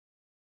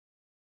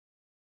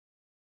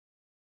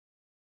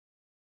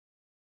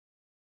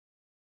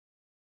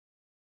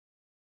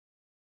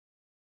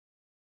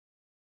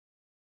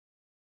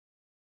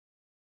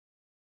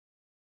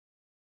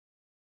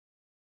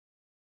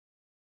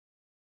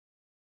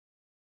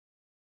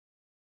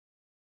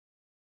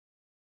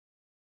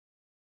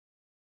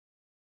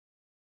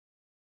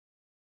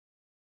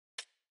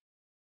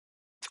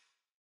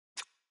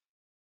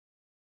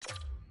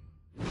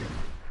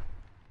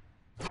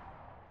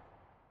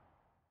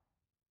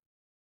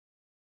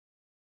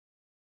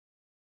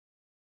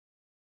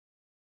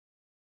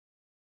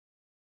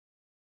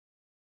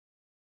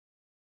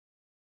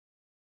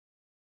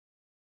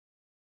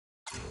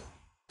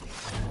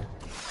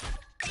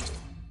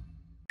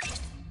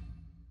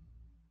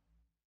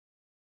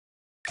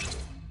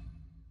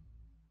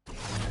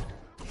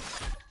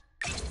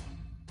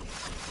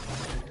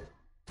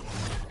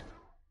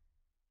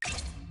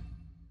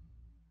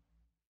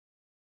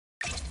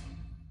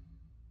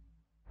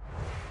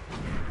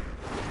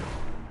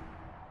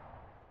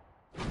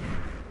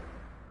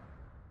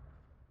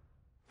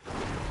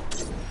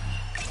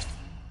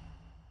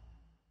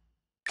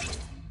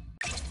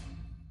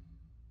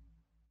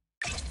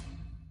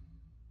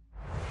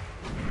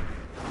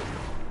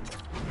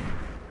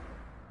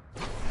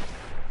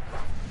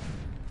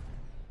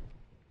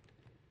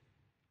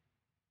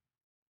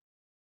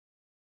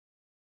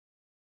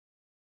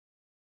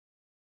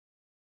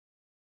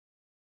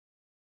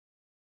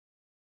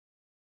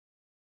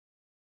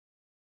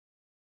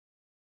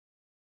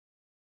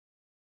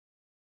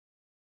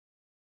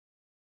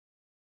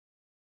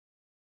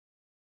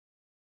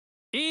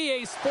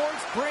EA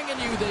Sports bringing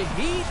you the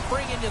heat,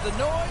 bringing you the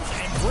noise,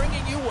 and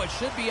bringing you what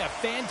should be a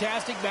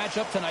fantastic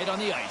matchup tonight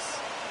on the ice.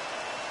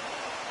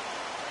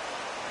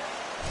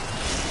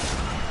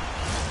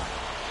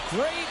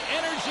 Great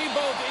energy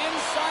both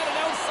inside and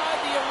outside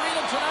the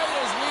arena tonight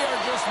as we are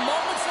just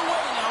moments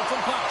away now from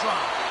puck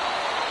drop.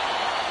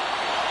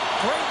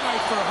 Great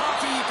night for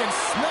hockey. You can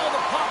smell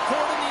the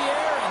popcorn in the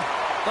air, and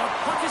the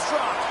puck is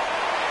dropped.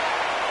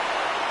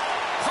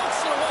 Pucks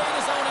it away in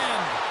his own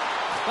end.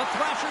 The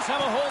Thrashers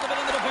have a hold of it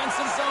in the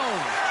defensive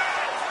zone.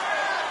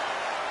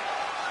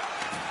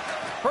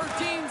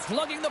 Bertines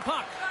lugging the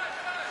puck.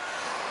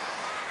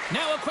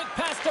 Now a quick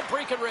pass to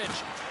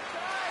Breckenridge.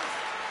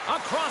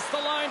 Across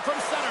the line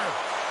from center.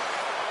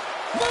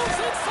 Moves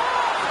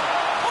inside!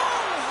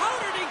 Oh,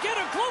 how did he get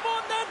a glove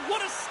on that?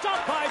 What a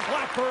stop by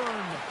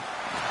Blackburn.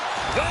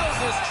 Wells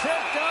is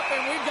tripped up,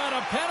 and we've got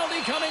a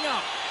penalty coming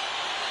up.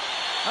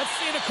 Let's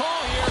see the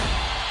call here.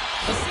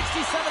 The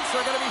 67's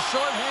are going to be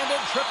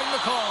shorthanded, tripping the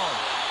call.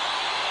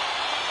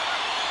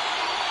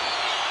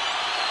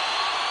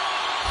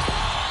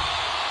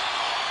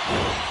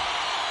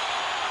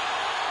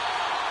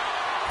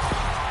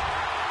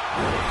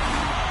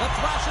 The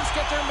Thrashers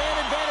get their man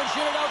advantage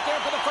unit out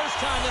there for the first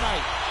time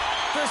tonight.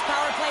 First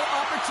power play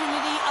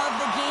opportunity of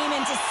the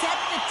game, and to set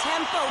the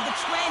tempo, the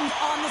trend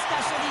on the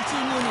specialty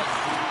team unit.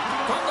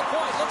 From the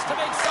point, looks to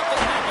make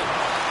something happen.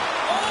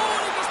 Oh,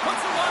 and he just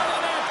puts it wide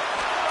on it.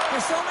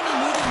 There's so many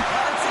moving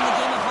parts in the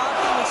game of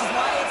hockey, which is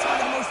why it's one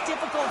of the most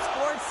difficult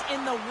sports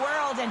in the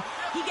world. And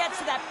he gets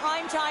to that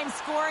primetime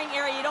scoring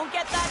area. You don't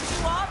get that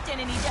too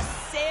often, and he just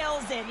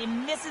sails it. He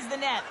misses the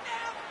net.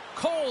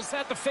 Cole's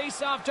at the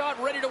face-off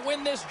dot, ready to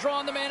win this draw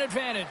on the man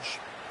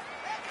advantage.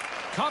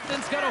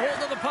 Compton's got a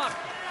hold of the puck.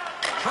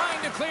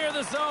 Trying to clear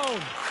the zone.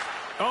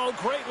 Oh,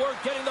 great work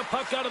getting the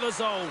puck out of the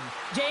zone.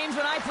 James,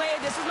 when I played,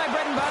 this was my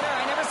bread and butter.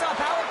 I never saw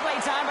power play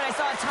time, but I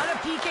saw a ton of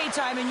PK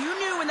time, and you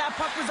knew when that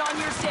puck was on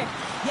your stick,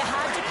 you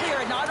had to clear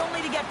it, not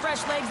only to get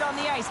fresh legs on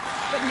the ice,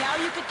 but now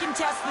you could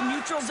contest the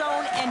neutral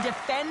zone and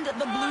defend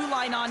the blue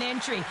line on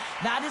entry.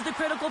 That is the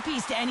critical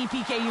piece to any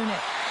PK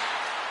unit.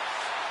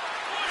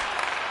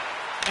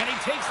 And he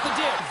takes the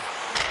dip.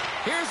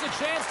 Here's a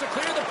chance to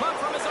clear the puck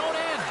from his own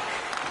end.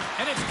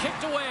 And it's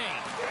kicked away.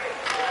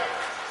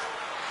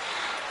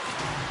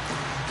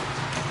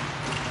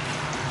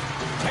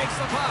 Takes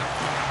the puck.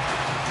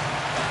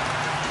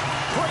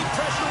 Great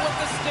pressure with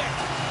the stick.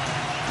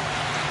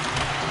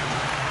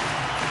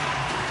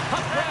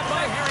 Puck grab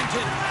by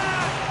Harrington.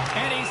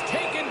 And he's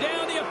taken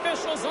down. The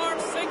official's arm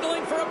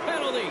signaling for a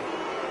penalty.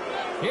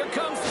 Here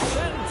comes the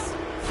sentence.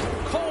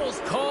 Cole's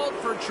called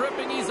for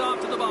tripping. He's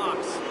off to the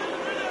box.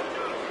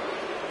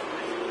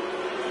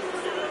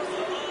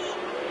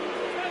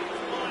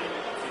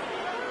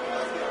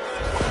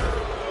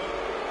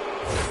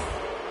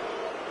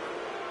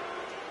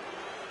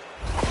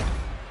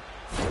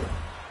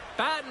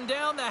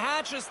 Down the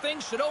hatches,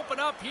 things should open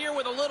up here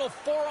with a little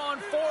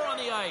 4-on-4 on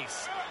the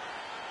ice.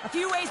 A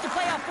few ways to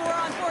play a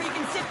 4-on-4. You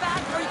can sit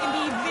back or you can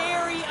be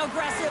very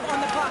aggressive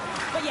on the puck.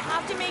 But you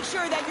have to make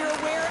sure that you're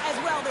aware as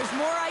well. There's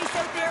more ice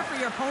out there for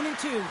your opponent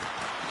too.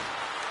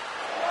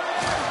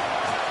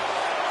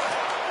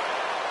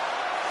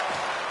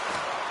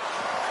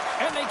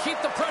 And they keep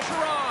the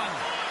pressure on.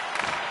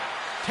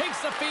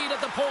 Takes the feed at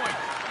the point.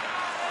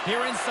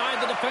 Here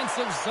inside the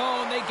defensive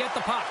zone, they get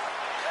the puck.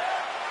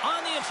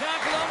 On the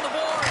attack along the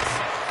boards.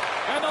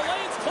 And the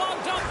lane's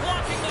clogged up,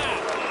 blocking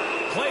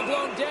that. Play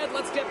blown dead.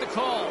 Let's get the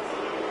call.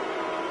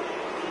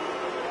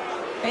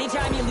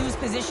 Anytime you lose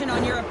position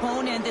on your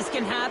opponent, this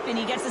can happen.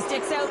 He gets the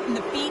sticks out in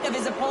the feet of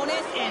his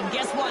opponent, and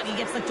guess what? He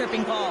gets the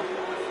tripping call.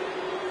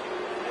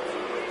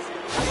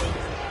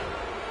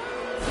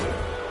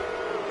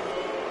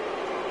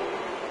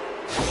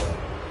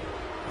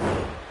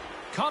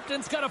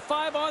 Compton's got a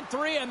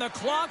 5-on-3, and the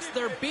clock's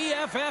their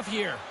BFF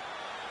here.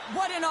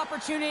 What an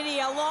opportunity,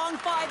 a long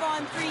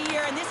 5-on-3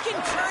 here, and this can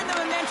turn the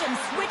momentum,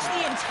 switch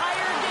the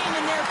entire game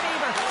in their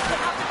favor. They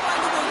have to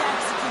find a way to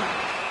execute.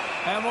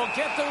 And we'll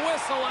get the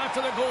whistle after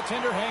the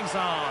goaltender hangs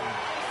on.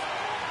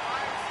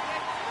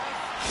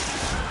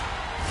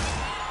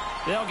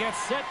 They'll get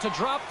set to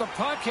drop the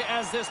puck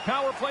as this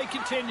power play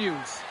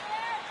continues.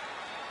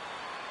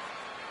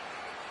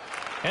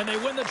 And they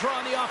win the draw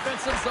in the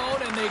offensive zone,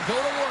 and they go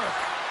to work.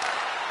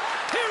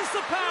 Here's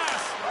the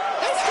pass.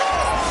 He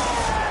scores!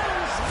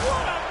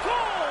 What a goal!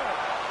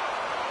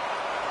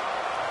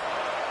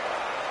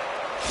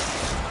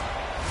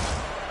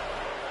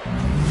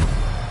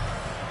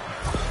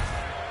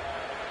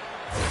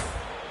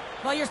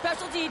 Well, your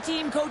specialty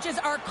team coaches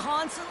are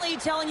constantly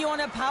telling you on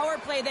a power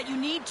play that you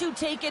need to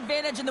take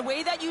advantage, and the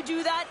way that you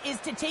do that is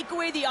to take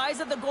away the eyes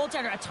of the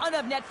goaltender. A ton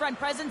of net front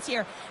presence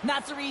here, and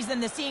that's the reason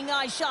the seeing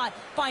eye shot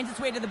finds its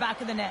way to the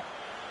back of the net.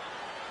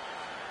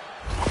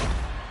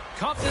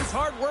 Compton's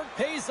hard work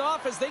pays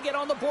off as they get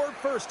on the board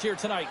first here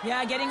tonight.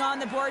 Yeah, getting on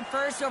the board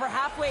first over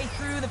halfway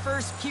through the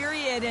first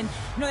period. And,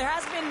 you know, there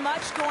hasn't been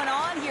much going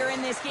on here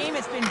in this game.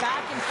 It's been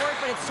back and forth,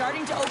 but it's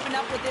starting to open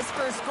up with this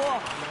first goal.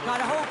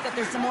 Gotta hope that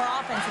there's some more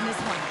offense in this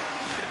one.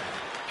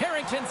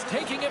 Harrington's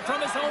taking it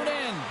from his own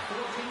end.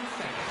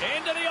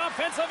 Into the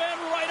offensive end,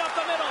 right up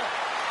the middle.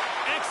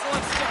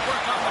 Excellent stick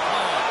work on the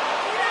play.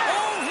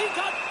 Oh, he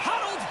got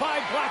huddled by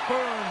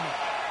Blackburn.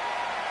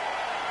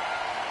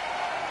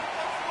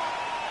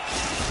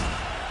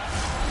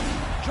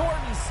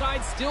 Jordan's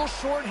side still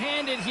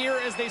short-handed here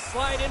as they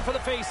slide in for the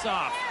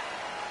face-off.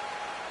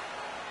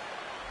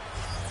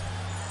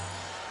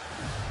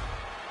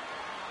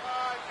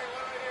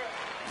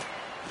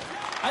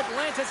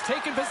 Atlanta's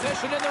taken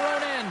possession in their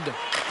own end.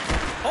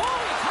 Oh,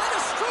 he kind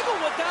of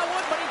struggled with that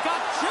one, but he got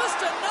just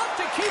enough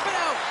to keep it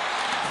out.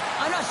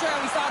 I'm not sure how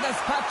we saw this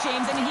puck,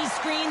 James. I mean, he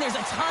screened, there's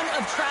a ton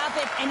of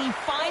traffic, and he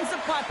finds the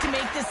puck to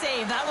make the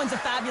save. That one's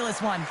a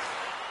fabulous one.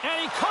 And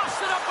he coughs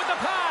it up with the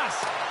pass.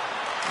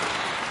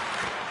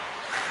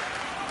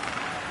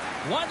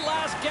 One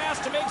last gas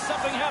to make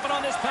something happen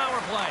on this power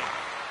play.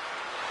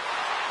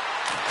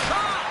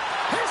 Shot!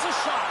 Here's a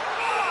shot.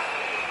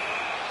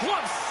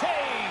 Glove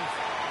save.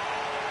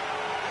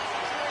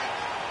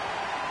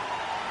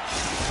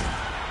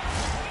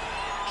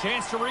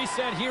 Chance to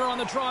reset here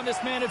on the draw on this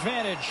man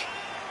advantage.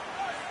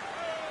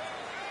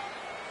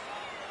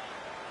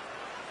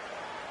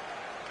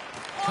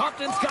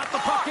 Compton's got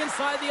the puck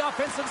inside the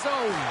offensive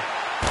zone.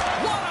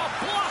 What a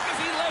block as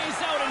he lays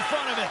out in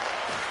front of it.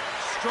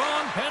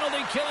 Strong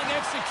penalty-killing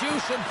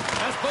execution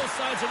as both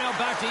sides are now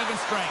back to even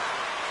strength.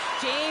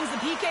 James, the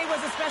PK was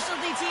a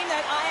specialty team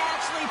that I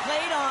actually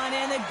played on,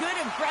 and the good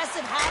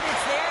aggressive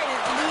habits there, and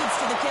it leads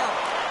to the kill.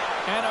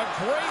 And a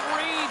great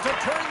read to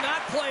turn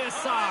that play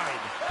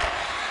aside.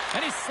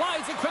 And he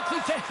slides it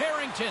quickly to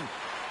Harrington.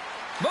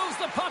 Moves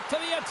the puck to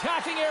the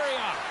attacking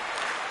area.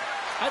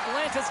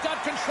 Atlanta's got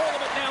control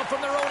of it now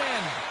from their own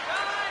end.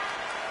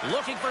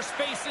 Looking for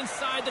space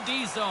inside the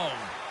D zone.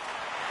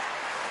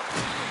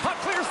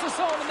 Puck clears the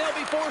zone and they'll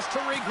be forced to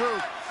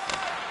regroup.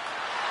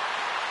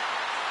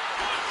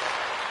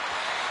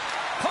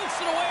 Pokes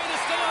it away to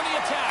stay on the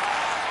attack.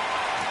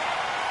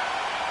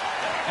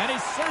 And he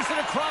serves it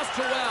across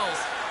to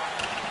Wells.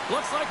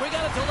 Looks like we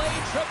got a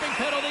delayed tripping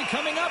penalty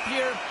coming up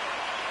here.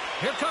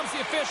 Here comes the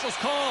official's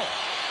call.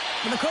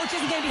 Well, the coach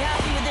isn't going to be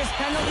happy with this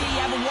penalty.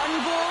 You have a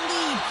one-goal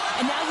lead,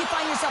 and now you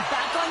find yourself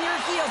back on your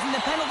heels, and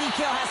the penalty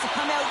kill has to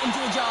come out and do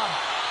a job.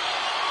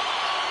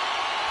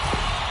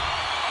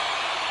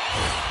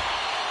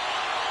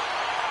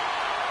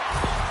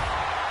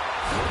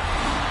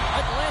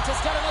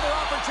 Atlanta's got another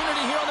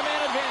opportunity here on the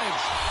man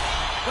advantage.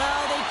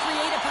 Well, they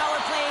create a power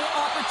play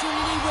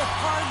opportunity with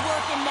hard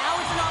work, and now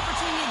it's an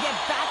opportunity to get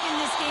back in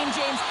this game,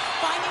 James,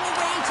 finding a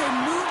way to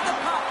move the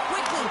puck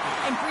quickly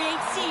and create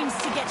seams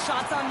to get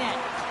shots on net.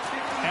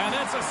 And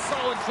that's a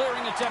solid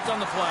clearing attempt on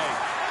the play.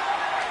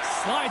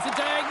 Slides it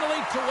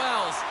diagonally to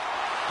Wells.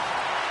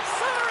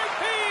 Centering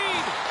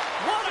feed!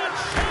 What a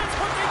chance,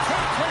 but they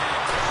can't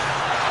connect!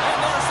 And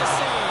there's the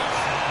save.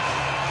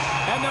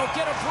 And they'll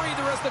get a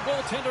breather as the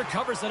goaltender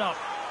covers it up.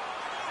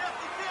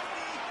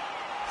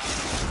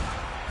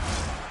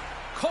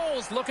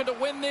 Cole's looking to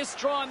win this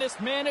draw on this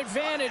man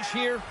advantage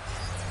here.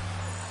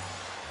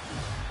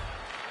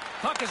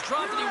 Puck is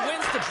dropped and he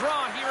wins the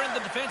draw here in the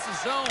defensive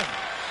zone.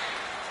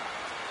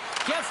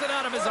 Gets it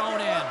out of his own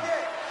end.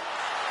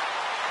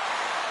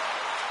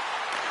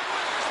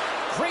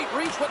 Great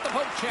reach with the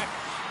poke check.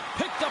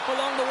 Picked up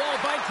along the wall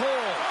by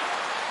Cole.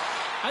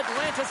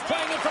 Atlanta's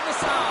playing it from the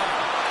side.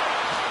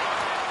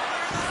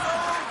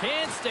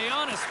 Can't stay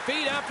on his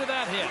feet after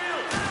that hit.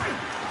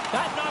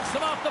 That knocks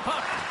him off the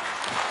puck.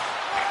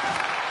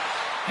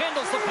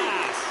 Handles the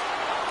pass.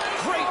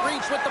 Great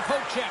reach with the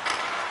poke check.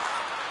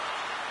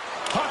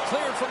 Puck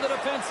cleared from the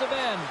defensive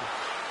end.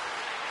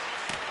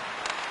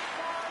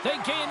 They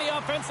gain the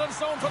offensive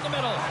zone from the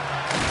middle.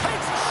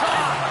 Takes a shot.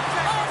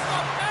 Off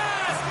the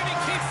mask, and he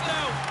keeps it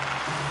out.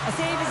 A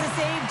save is a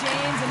save,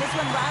 James, and this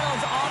one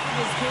rattles off of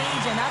his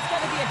cage, and that's got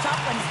to be a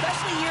tough one,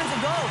 especially years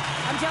ago.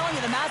 I'm telling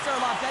you, the Mats are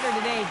a lot better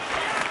today.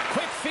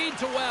 Quick feed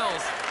to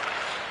Wells.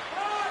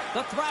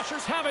 The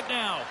Thrashers have it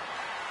now.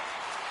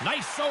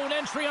 Nice zone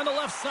entry on the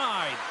left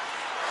side.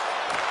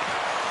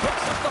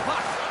 Picks up the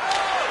puck.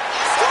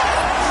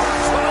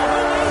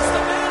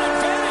 The man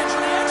advantage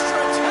and the extra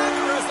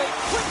attacker as they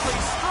quickly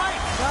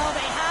strike. Well,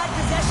 they had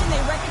possession.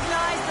 They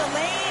recognized the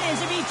lane, and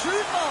to be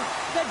truthful,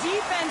 the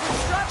defense and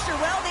structure,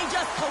 well, they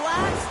just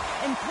collapsed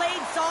and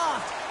played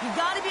soft. You've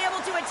got to be able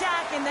to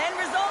attack, and then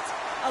result,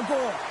 a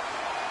goal.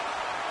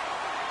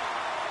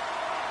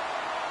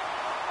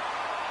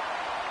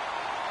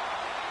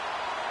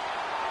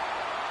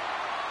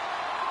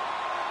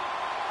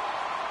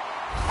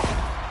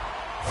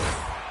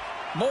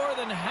 More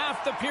than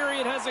half the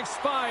period has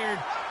expired.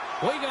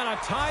 We got a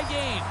tie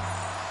game.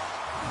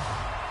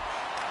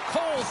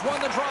 Cole's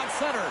won the draw at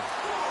center.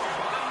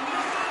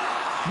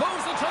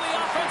 Moves into the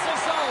offensive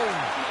zone.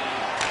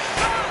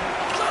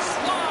 Just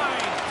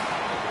wide.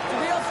 It's a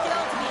real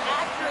skill to be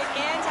accurate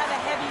and have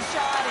a heavy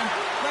shot, and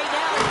right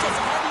now it's just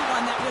a heavy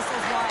one that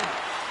whistles wide.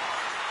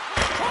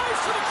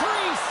 Drives to the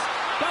crease.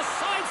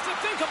 Decides to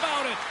think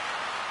about it.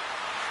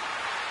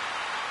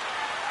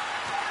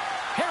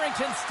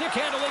 Harrington stick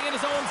handling in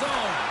his own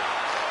zone.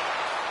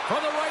 From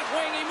the right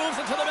wing, he moves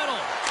it to the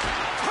middle.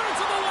 Turns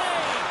him away.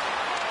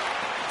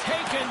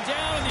 Taken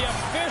down, and the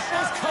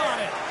officials caught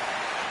it.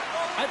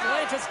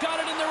 Atlanta's got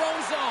it in their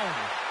own zone.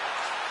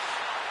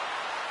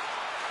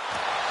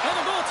 And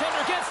the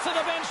goaltender gets to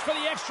the bench for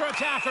the extra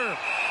attacker.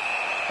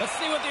 Let's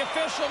see what the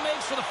official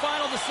makes for the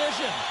final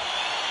decision.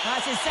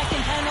 That's his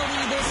second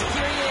penalty this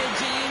period,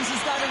 James.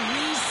 He's got to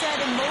reset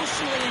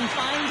emotionally and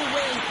find a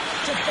way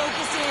to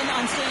focus in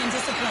on staying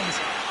disciplined.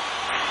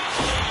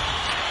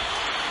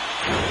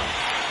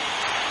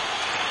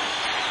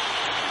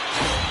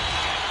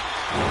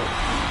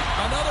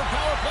 Another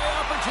power play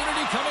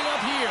opportunity coming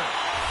up here.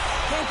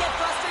 Can't get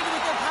frustrated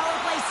with their power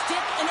play.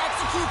 Stick and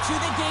execute to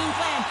the game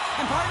plan.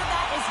 And part of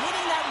that is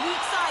hitting that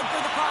weak side for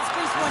the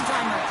cross-crease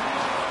one-timer.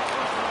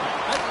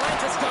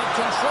 Atlanta's got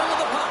control of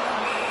the puck.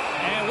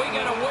 And we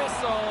get a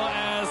whistle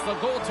as the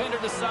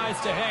goaltender decides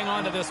to hang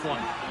on to this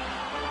one.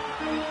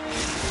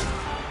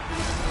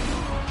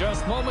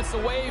 Just moments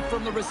away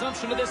from the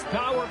resumption of this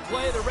power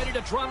play. They're ready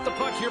to drop the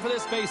puck here for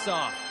this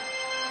face-off.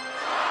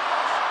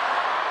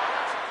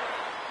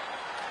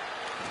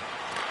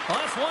 Well,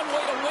 that's one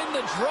way to win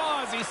the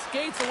draw as he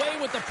skates away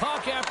with the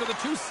puck after the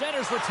two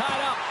centers were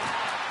tied up.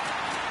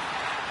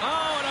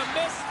 Oh, and a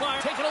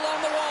misfire taken along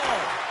the wall.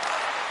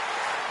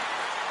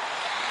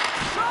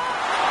 Shot!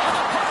 And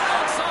the puck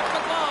knocks off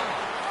the glove.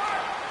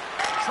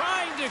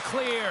 Trying to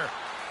clear.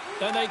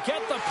 Then they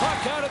get the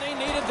puck out, and they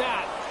needed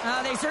that.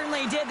 They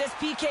certainly did. This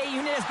PK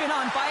unit has been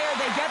on fire.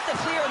 They get the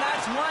clear.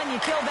 That's one. You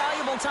kill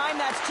valuable time.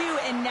 That's two.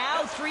 And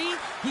now three,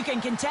 you can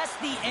contest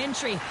the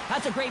entry.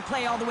 That's a great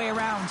play all the way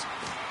around.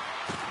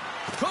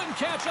 Couldn't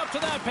catch up to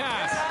that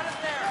pass.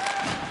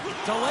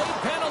 Delayed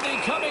penalty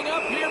coming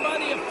up here by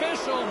the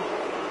official.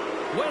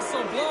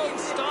 Whistle blown,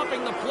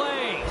 stopping the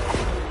play.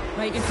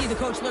 Well, you can see the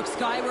coach look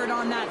skyward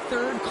on that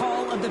third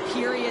call of the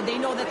period. They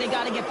know that they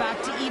got to get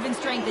back to even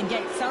strength and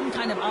get some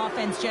kind of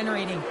offense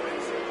generating.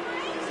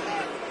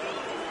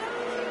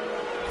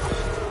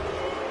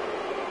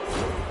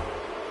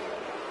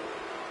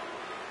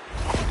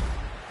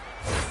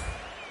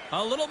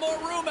 A little more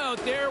room out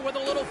there with a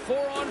little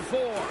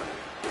 4-on-4.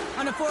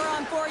 On a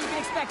 4-on-4, you can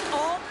expect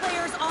all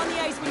players on the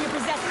ice when you're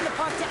possessing the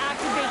puck to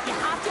activate. You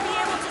have to be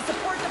able to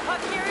support the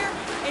puck carrier,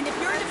 and if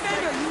you're a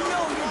defender, you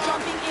know you're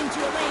jumping into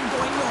a lane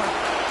going north.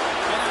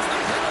 And as the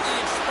penalty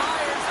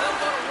expires, they'll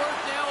go to work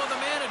now on the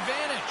man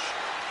advantage.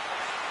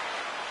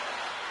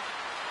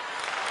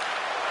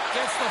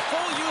 Gets the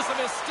full use of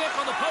his stick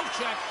on the poke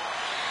check.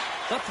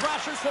 The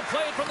Thrashers will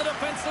play it from the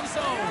defensive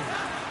zone.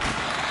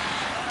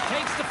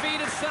 Takes the feed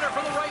at center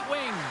from the right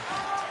wing.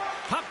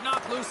 Puck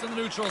knocked loose in the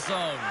neutral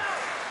zone.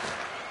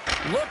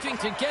 Looking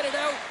to get it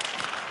out.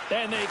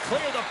 And they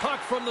clear the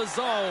puck from the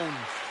zone.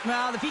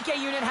 Well, the PK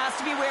unit has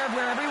to be aware of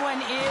where everyone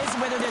is,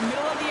 whether they're in the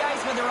middle of the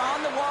ice, whether they're on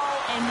the wall,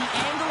 and the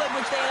angle at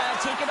which they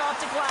take it off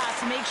to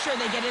glass to make sure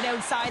they get it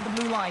outside the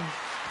blue line.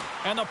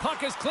 And the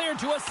puck is cleared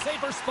to a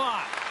safer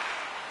spot.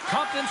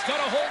 Compton's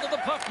got a hold of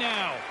the puck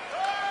now.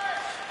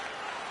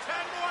 10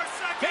 more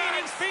seconds.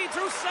 Gaining speed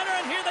through center,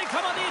 and here they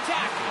come on the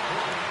attack.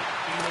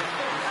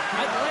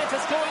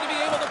 Atlanta's going to be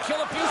able to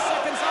kill a few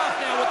seconds off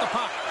now with the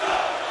puck.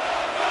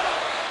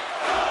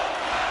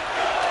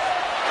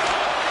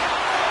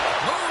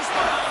 Moves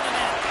behind the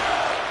net.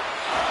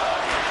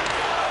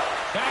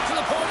 Back to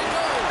the point it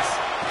goes.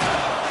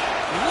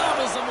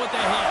 Levels him with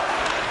the hit.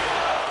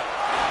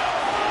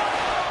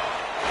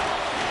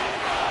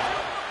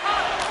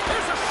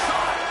 There's a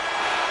shot.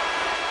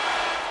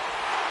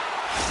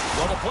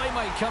 Well, the play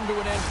might come to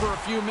an end for a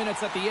few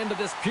minutes at the end of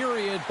this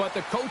period, but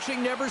the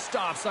coaching never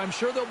stops. I'm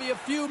sure there'll be a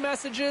few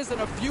messages and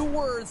a few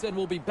words, and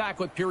we'll be back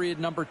with period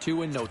number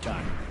 2 in no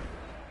time.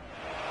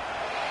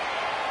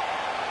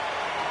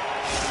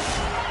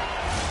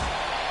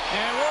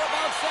 And we're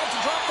about set to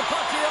drop the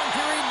puck here on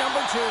period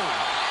number 2.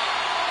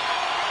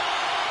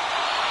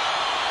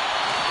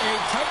 A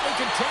tightly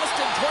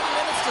contested 20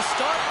 minutes to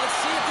start. Let's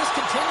see if this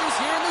continues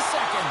here in the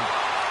second.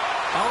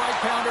 All right,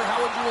 Pounder, how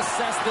would you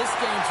assess this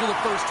game through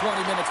the first 20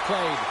 minutes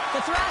played?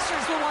 The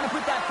Thrashers will want to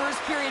put that first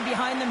period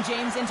behind them,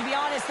 James, and to be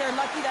honest, they're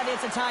lucky that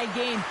it's a tied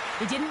game.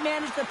 They didn't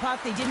manage the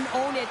puck, they didn't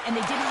own it, and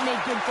they didn't make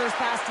good first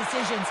pass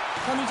decisions.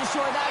 They'll need to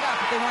shore that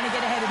up if they want to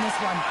get ahead in this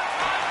one.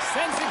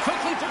 Sends it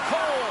quickly to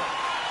Cole.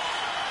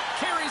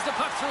 Carries the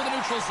puck through the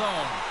neutral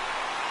zone.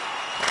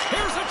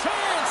 Here's a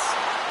chance.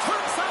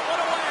 Turns that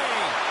one away.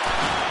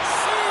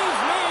 Save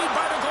made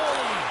by the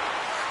goalie.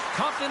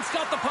 Compton's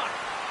got the puck.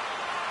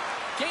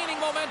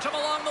 Gaining momentum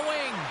along the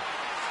wing.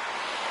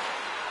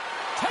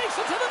 Takes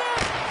it to the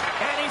net.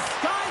 And he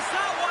skies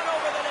that one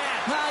over the net.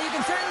 Well, you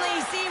can certainly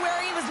see where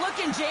he was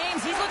looking, James.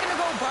 He's looking to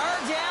go bar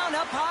down,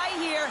 up high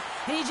here.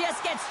 And he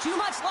just gets too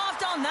much loft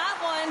on that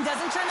one.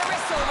 Doesn't turn the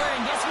wrist over.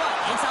 And guess what?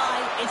 It's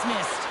high. It's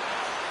missed.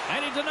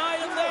 And he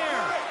denied him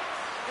there.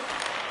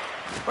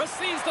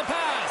 Receives the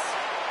pass.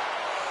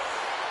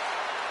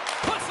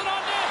 Puts it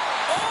on net.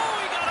 Oh,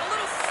 he got a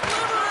little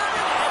sliver of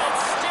it. And it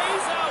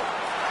stays out.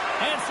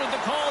 Answered the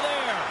call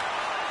there.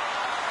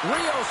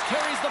 Rios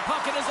carries the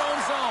puck in his own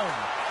zone.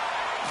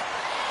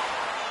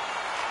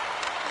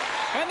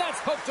 And that's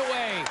hooked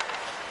away.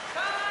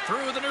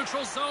 Through the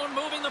neutral zone,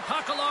 moving the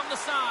puck along the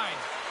side.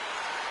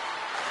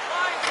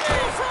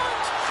 In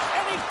front!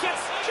 And he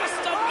gets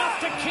just enough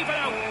to keep it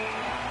out.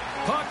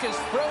 Puck is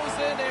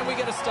frozen, and we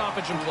get a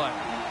stoppage in play.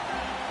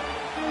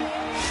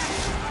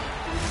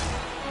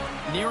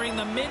 Nearing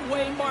the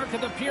midway mark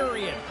of the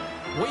period.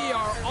 We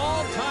are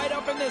all tied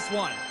up in this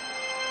one.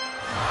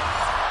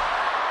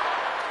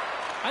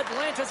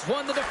 Atlantis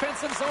won the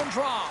defensive zone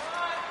draw.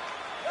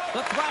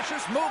 The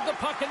Thrashers move the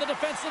puck in the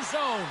defensive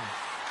zone.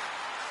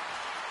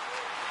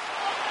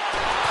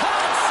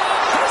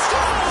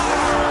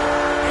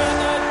 And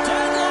the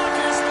deadlock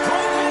is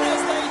broken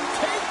as they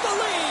take the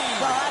lead.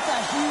 Well, that's a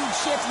huge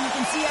shift, and you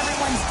can see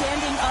everyone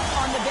standing up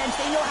on the bench.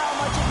 They know how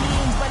much it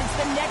means, but it's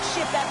the next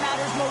shift that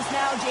matters most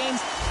now, James.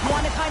 You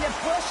want to kind of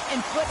push and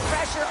put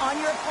pressure on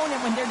your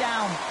opponent when they're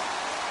down.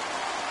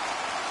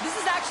 This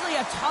is actually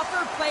a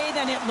tougher play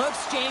than it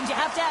looks, James. You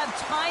have to have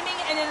timing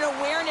and an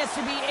awareness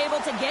to be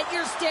able to get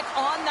your stick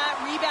on that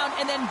rebound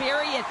and then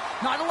bury it.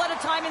 Not a lot of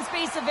time and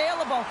space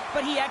available,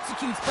 but he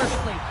executes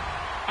perfectly.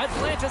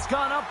 Atlanta's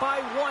gone up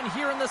by 1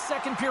 here in the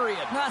second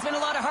period. No, it's been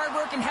a lot of hard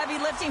work and heavy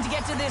lifting to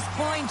get to this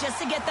point, just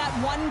to get that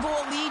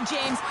 1-goal lead,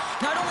 James.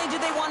 Not only do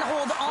they want to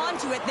hold on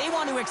to it, they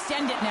want to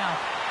extend it now.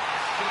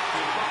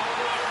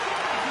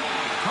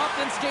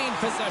 Compton's gained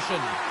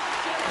possession.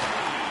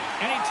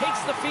 And he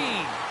takes the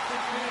feed.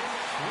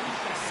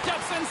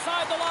 Steps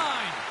inside the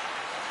line.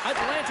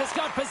 Atlanta's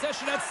got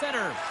possession at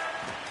center.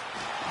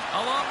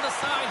 Along the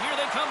side, here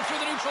they come through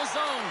the neutral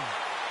zone.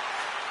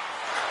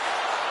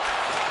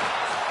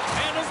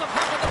 Handles the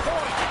puck at the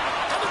point.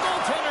 And the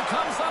goaltender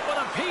comes up with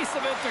a piece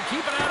of it to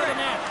keep it out of the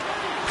net.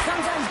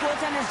 Sometimes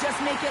goaltenders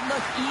just make it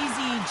look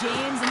easy,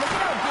 James. And look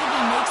at how big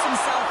he makes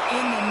himself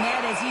in the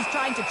net as he's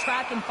trying to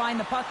track and find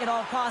the puck at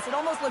all costs. It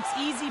almost looks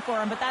easy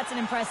for him, but that's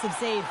an impressive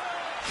save.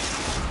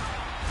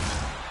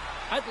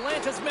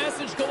 Atlanta's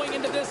message going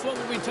into this one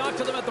when we talked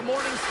to them at the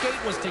morning skate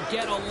was to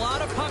get a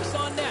lot of pucks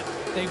on net.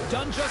 They've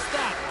done just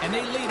that, and they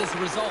lead as a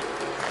result.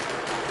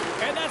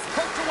 And that's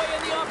poked away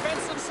in the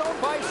offensive zone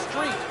by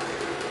Street.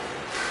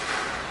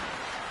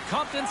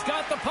 Compton's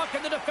got the puck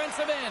in the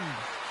defensive end.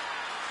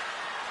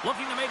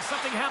 Looking to make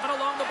something happen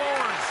along the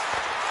boards.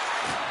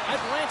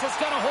 Atlanta's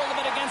got a hold of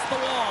it against the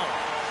wall.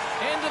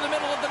 Into the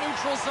middle of the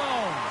neutral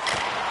zone.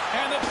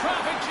 And the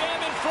traffic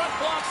jam in front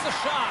blocks the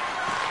shot.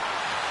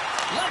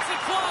 Lets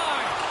it fly.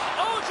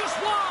 Oh, just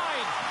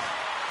wide.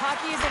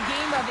 Hockey is a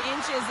game of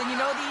inches, and you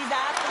know these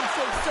athletes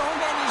take so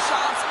many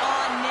shots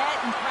on net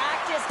in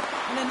practice.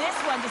 And in this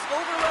one, just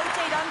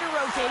over-rotate,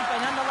 under-rotate, but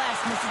nonetheless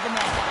misses the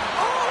net.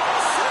 Oh,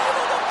 save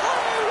of the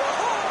play.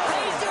 Whoa.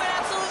 He's doing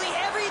absolutely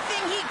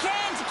everything he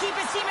can to keep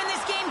his team in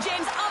this game,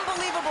 James.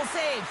 Unbelievable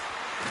save.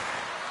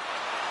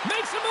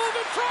 Makes a move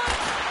in front.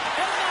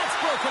 And that's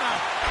broken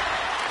up.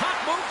 Puck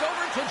moved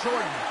over to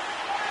Jordan.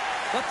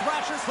 The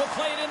Thrashers will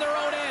play it in their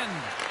own end.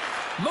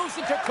 Moves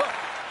it to Cook.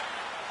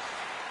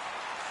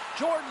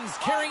 Jordan's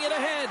carrying it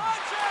ahead.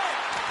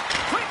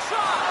 Quick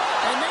shot!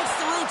 And makes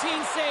the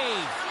routine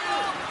save.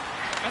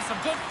 And some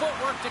good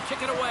footwork to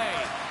kick it away.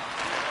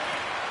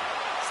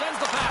 Sends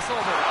the pass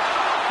over.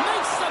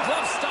 Makes the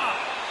glove stop.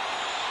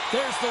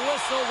 There's the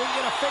whistle. We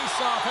get a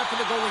face-off after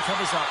the goalie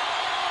covers up.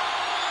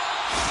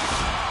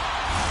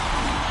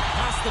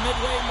 Past the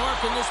midway mark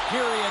in this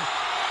period.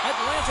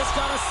 Atlanta's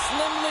got a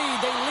slim lead.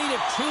 They lead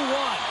it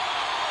 2-1.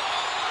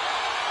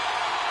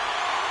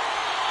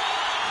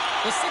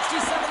 The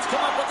 67's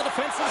come up with a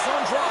defensive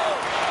zone draw.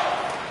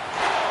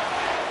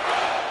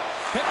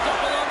 Picked up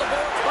along the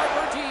boards by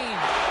Bertine.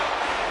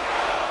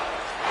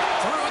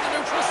 Through the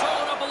neutral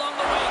zone, up along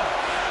the wing.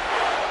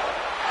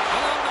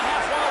 Along the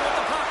half wall with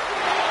the puck.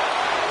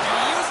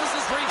 And he uses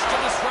his reach to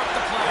disrupt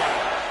the play.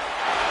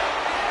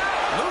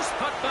 Loose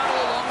puck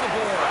battle along the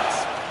boards.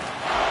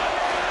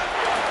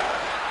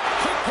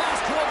 Quick pass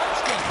to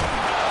Ovechkin.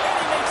 And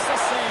he makes the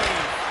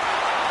save.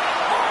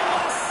 Oh,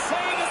 what a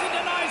save as he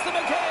denies them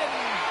again.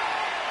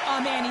 Oh,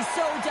 man, he's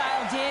so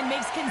dialed in,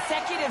 makes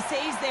consecutive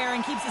saves there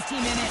and keeps his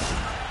team in it.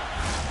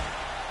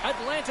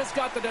 Atlanta's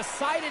got the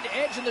decided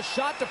edge in the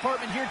shot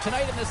department here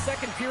tonight in the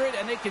second period,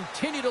 and they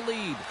continue to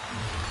lead.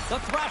 The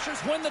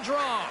Thrashers win the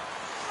draw.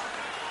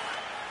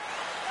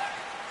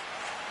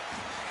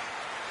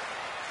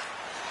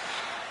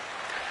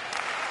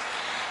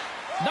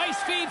 Nice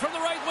feed from the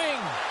right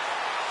wing.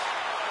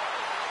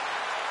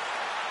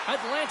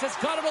 Atlanta's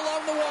got it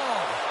along the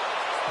wall.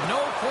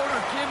 No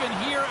quarter given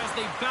here as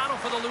they battle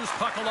for the loose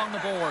puck along the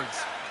boards.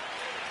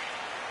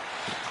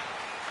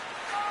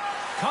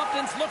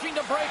 Compton's looking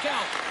to break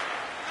out.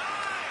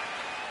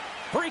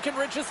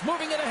 Breckenridge is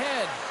moving it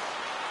ahead.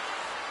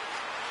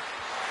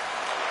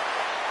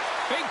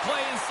 Big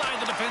play inside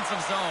the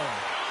defensive zone.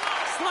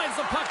 Slides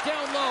the puck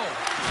down low.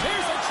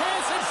 Here's a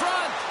chance in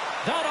front.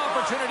 That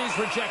opportunity's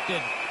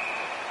rejected.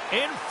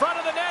 In front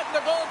of the net, and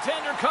the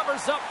goaltender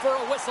covers up for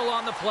a whistle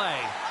on the play.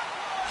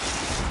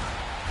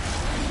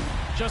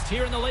 Just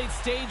here in the late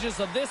stages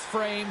of this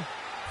frame,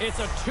 it's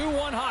a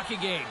 2-1 hockey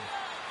game.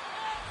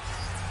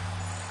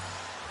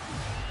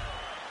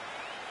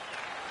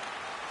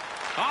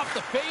 Off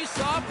the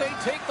face-off, they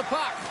take the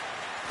puck.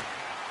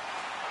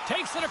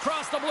 Takes it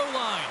across the blue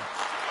line.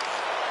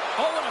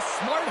 Oh, and a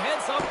smart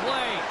heads-up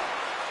play.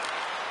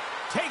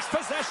 Takes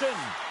possession.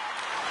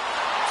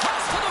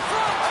 Toss to the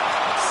front.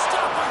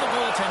 Stop by the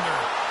goaltender.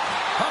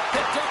 Puck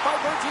picked up by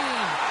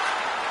Bertine.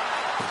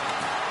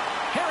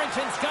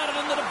 Harrington's got it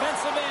in the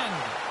defensive end.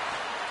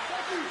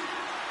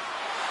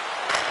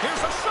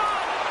 Here's a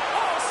shot.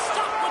 Oh,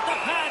 stop with the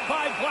pad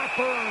by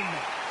Blackburn.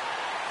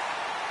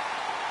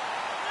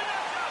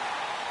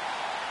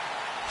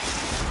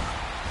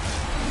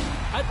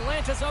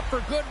 Atlanta's up for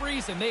good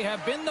reason. They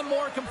have been the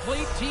more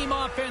complete team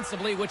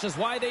offensively, which is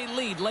why they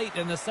lead late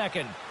in the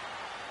second.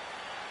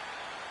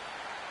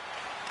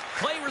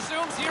 Play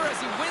resumes here as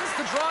he wins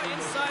the draw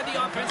inside the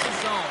offensive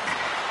zone.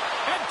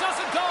 And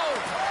doesn't go.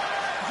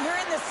 If you're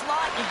in the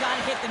slot, you got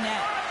to hit the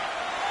net.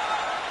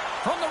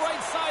 From the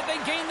right side, they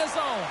gain the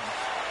zone.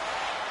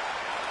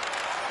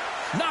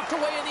 Knocked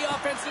away in the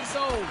offensive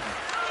zone.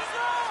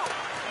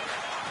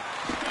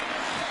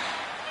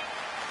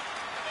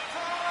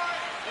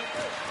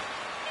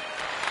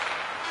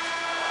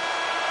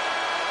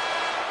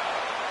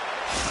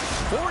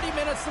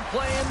 Minutes of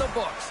play in the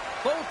books.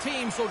 Both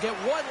teams will get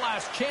one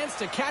last chance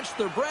to catch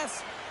their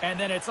breaths, and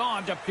then it's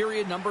on to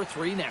period number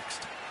 3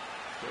 next.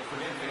 Don't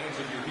forget, fans,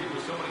 if you're here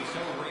with somebody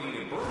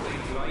celebrating a birthday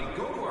tonight,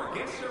 go to our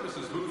guest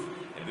services booth,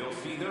 and they'll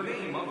see their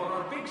name up on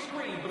our big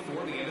screen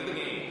before the end of the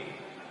game.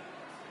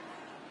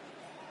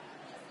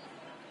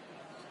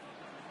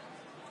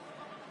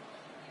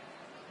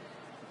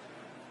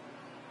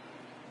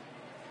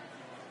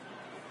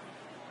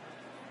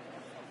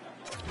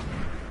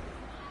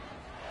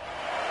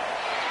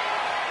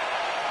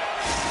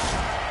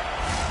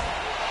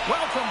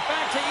 Welcome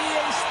back to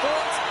EA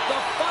Sports, the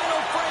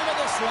final frame of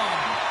this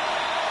one.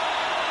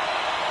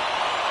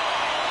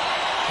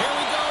 Here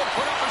we go.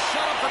 Put up a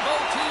shutout for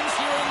both teams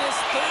here in this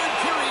third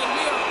period.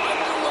 We are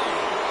underway.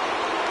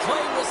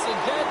 Play whistle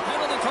dead.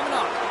 Penalty coming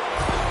up.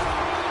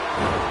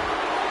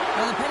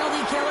 Well, the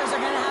penalty killers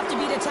are going to have to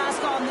beat a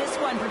task on this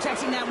one,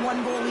 protecting that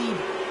 1-goal lead.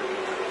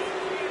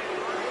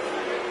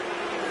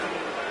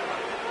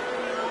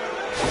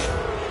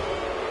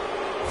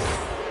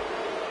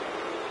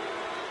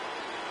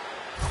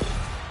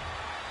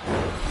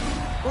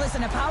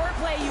 Listen, a power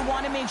play, you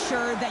want to make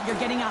sure that you're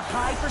getting a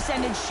high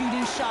percentage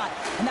shooting shot.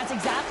 And that's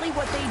exactly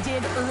what they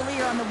did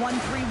earlier on the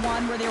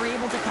 1-3-1, where they were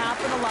able to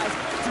capitalize.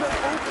 It's about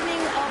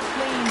opening up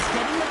lanes,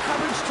 getting the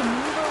coverage to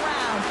move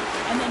around,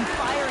 and then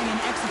firing and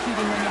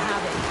executing when you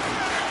have it.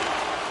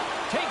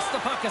 Takes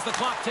the puck as the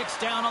clock ticks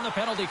down on the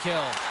penalty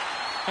kill.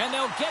 And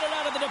they'll get it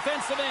out of the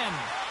defensive end.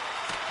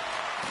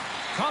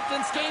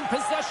 Compton's gained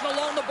possession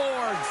along the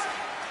boards.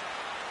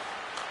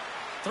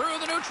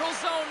 Through the neutral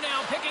zone now,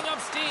 picking up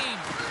steam.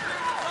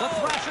 The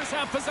Thrashers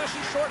have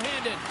possession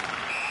shorthanded.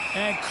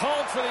 And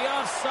called for the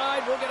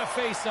offside. We'll get a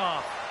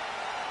face-off.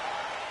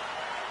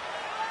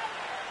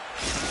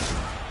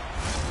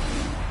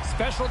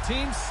 Special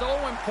teams so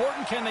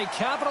important. Can they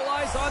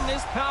capitalize on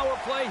this power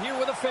play here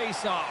with a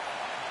face-off?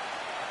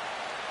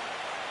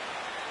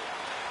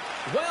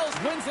 Wells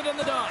wins it in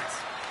the dots.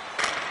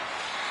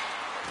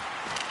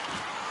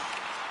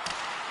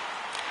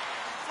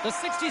 The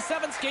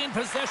 67's gain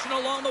possession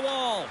along the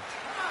wall.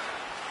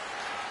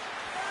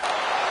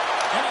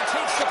 And it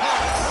takes the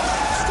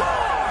pass.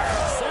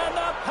 Scores! And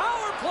the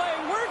power play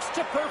works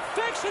to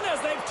perfection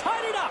as they've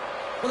tied it up.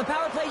 Well, the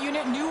power play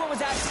unit knew what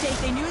was at stake.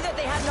 They knew that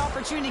they had an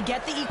opportunity to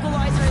get the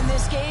equalizer in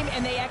this game,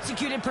 and they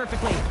executed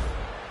perfectly.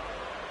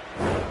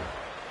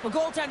 Well,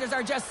 goaltenders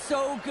are just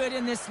so good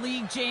in this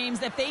league,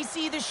 James. If they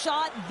see the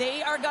shot,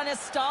 they are going to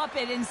stop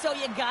it. And so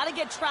you got to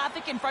get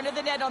traffic in front of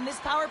the net on this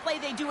power play.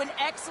 They do an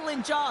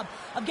excellent job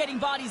of getting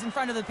bodies in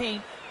front of the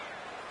paint.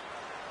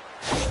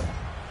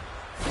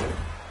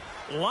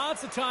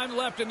 Lots of time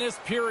left in this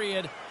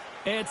period.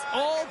 It's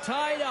all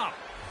tied up.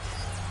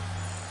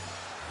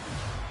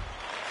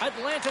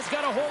 Atlanta's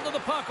got a hold of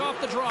the puck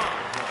off the draw.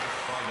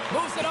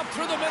 Moves it up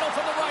through the middle to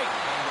the right.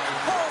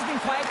 Cole's been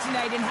quiet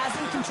tonight and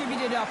hasn't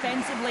contributed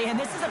offensively, and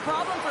this is a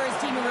problem for his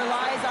team who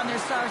relies on their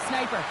star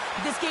sniper.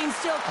 If this game's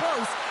still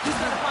close, he's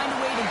got to find a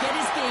way to get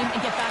his game and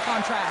get back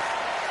on track.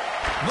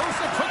 Moves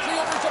it quickly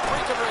over to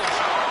Brinkovich.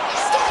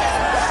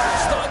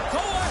 Scores! The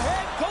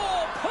go-ahead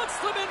goal puts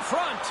them in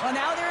front. Well,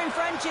 now they're in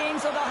front,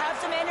 James, so they'll have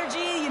some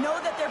energy. You know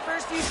that their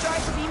first few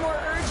strikes will be more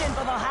urgent,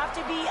 but they'll have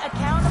to be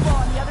accountable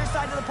on the other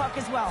side of the puck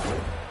as well.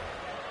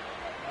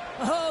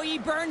 Oh, he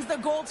burns the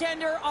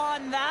goaltender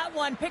on that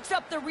one. Picks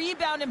up the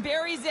rebound and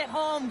buries it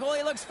home.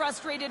 Goalie looks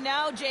frustrated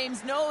now.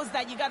 James knows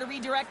that you got to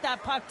redirect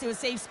that puck to a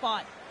safe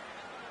spot.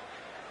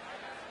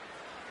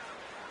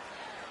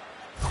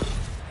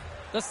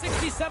 The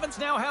 67's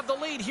now have the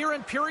lead here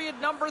in period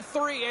number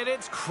 3, and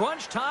it's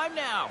crunch time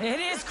now. It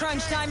is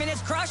crunch time, and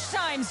it's crush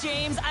times,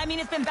 James. I mean,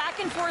 it's been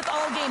back and forth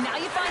all game. Now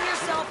you find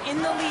yourself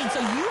in the lead,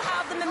 so you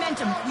have the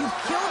momentum. You've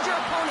killed your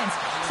opponents,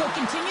 so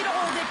continue to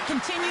hold it,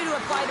 continue to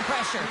apply the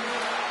pressure.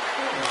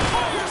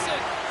 Fires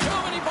it.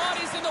 Too many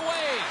bodies in the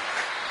way.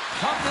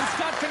 Compton's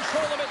got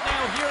control of it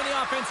now here in the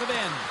offensive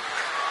end.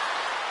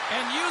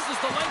 And uses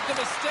the length of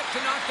his stick to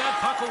knock that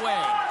puck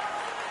away.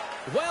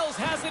 Wells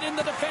has it in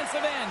the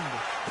defensive end.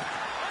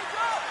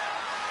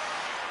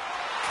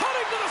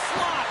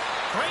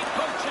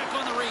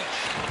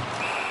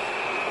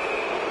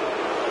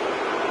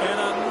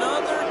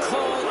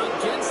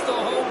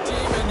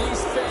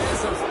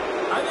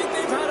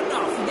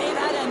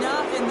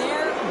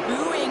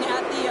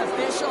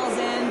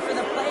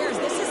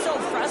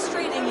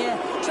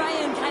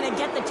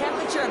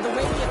 of the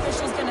way the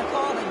official's going to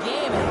call the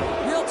game.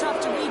 And real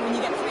tough to read when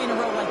you get 3 in a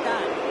row like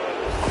that.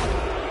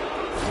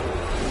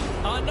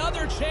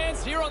 Another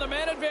chance here on the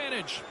man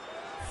advantage.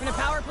 When a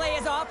power play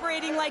is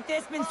operating like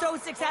this, been so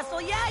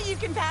successful, yeah, you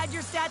can pad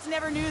your stats.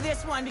 Never knew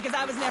this one because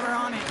I was never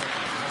on it.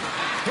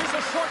 Here's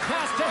a short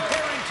pass to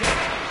Harrington.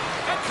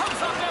 It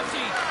comes up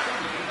empty.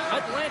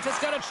 Atlanta's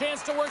got a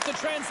chance to work the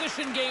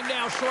transition game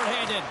now,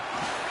 shorthanded.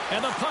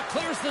 And the puck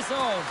clears the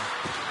zone.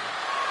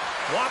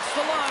 Watch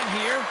the line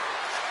here.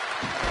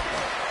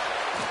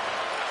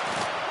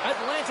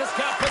 Atlanta's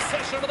got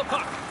possession of the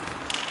puck.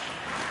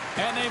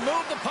 And they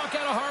move the puck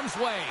out of harm's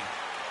way.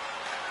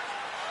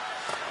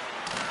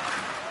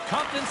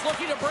 Compton's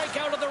looking to break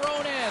out of their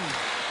own end.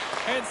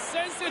 And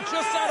sends it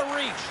just out of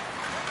reach.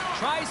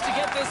 Tries to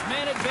get this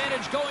man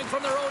advantage going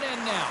from their own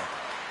end now.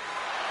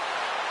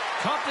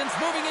 Compton's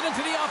moving it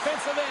into the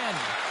offensive end.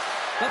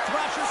 The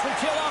Thrashers will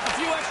kill off a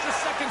few extra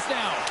seconds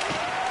now.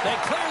 They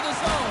clear the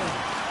zone.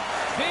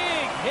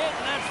 Big hit,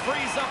 and that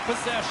frees up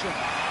possession.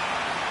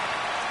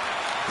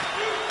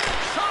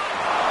 Shot,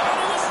 and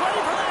he was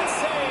ready for that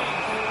save.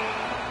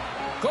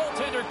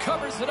 Goaltender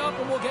covers it up,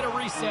 and we'll get a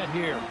reset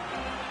here.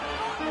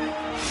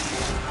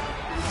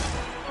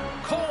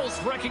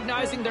 Cole's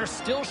recognizing they're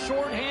still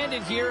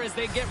short-handed here as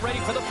they get ready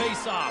for the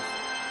face-off.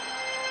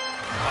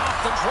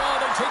 Off the draw,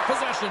 they take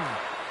possession.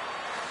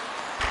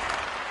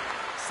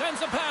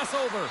 Sends a pass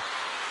over.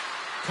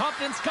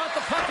 Compton's got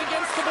the puck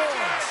against the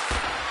boards.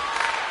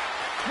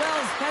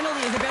 Wells'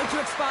 penalty is about to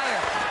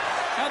expire.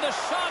 And the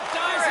shot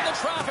dies in the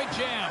traffic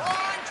jam.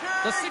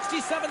 The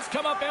 67's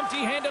come up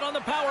empty-handed on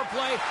the power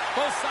play.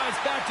 Both sides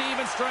back to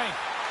even strength.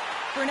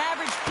 For an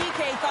average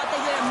PK, thought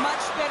they did a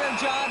much better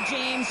job,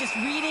 James, just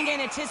reading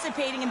and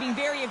anticipating and being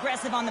very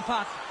aggressive on the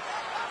puck.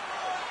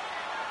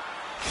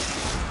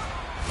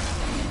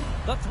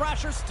 The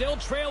Thrashers still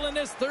trail in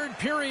this third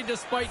period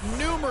despite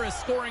numerous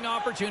scoring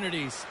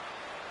opportunities.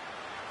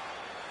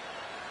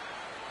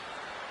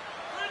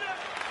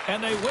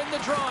 And they win the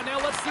draw. Now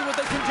let's see what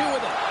they can do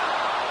with it.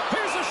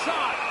 Here's a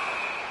shot.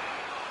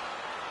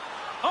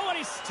 Oh, and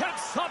he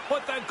steps up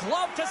with the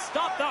glove to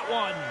stop that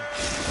one.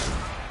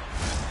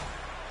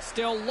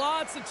 Still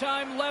lots of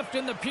time left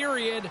in the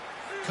period.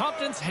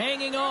 Compton's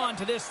hanging on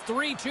to this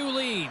 3-2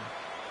 lead.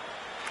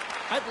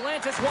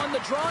 Atlanta's won the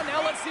draw.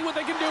 Now let's see what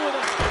they can do with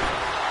it.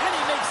 And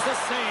he makes the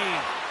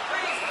save.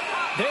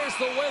 There's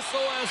the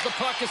whistle as the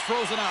puck is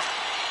frozen up.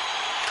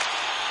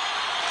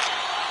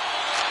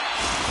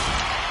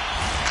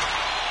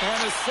 And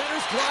the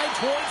centers glide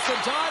towards the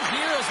dot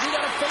here as we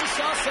got a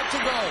face-off set to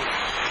go.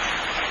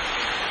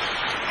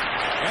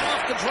 And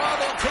off the draw,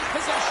 they'll take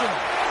possession.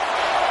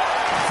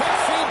 Quick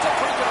feed to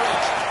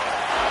Brinkerich.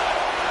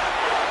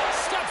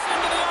 Steps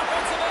into the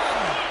offensive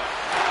end.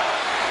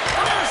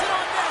 Fires it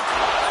on net.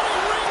 And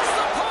he rings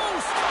the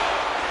post.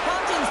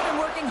 Compton's been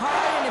working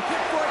hard and have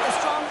put forth a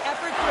strong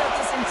effort throughout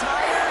this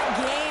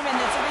entire game, and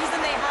that's the reason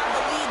they have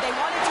the lead. They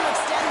wanted to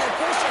extend their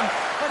cushion,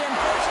 but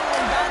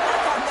unfortunately, bad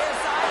luck on their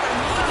side. Or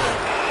maybe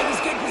it was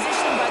good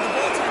positioning by the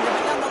goaltender,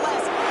 but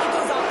nonetheless, it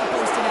goes off the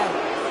post and out.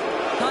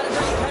 Not a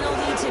great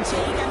penalty to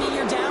take. I mean,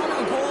 you're down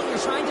a goal.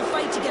 You're trying to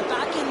fight to get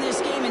back in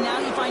this game, and now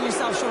you find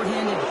yourself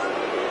shorthanded.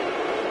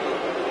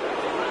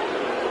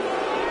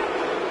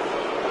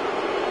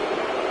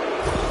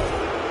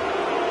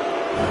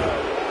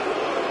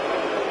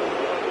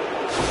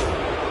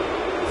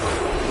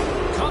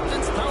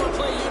 Compton's power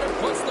play unit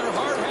puts their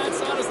hard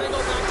hats on as they go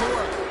back to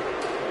work.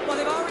 Well,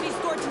 they've already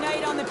scored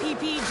tonight on the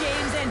PP,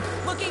 James, and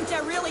looking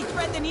to really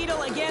thread the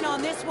needle again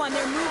on this one.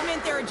 Their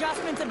movement, their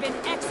adjustments have been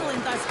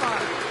excellent thus far.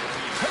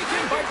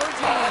 Taken by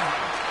Bertine.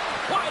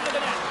 Wide of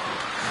the net.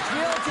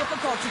 Real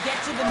difficult to get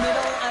to the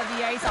middle of the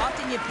ice.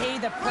 Often you pay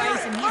the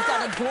price, and he's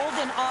got a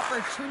golden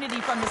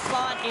opportunity from the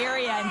slot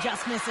area and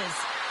just misses.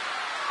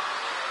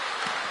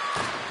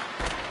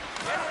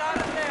 Get it out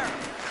of there.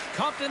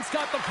 Compton's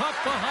got the puck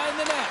behind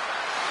the net.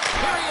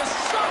 Here he is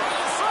shooting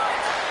inside.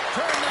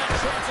 Turn that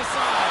chance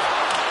aside.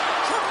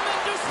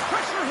 Tremendous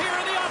pressure here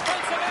in the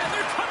offensive end.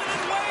 They're coming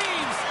in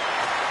waves.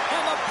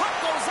 And the puck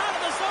goes out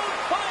of the zone,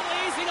 finally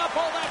easing up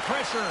all that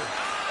pressure.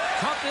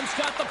 Compton's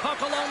got the puck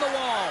along the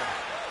wall.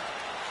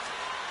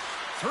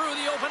 Through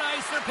the open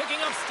ice, they're picking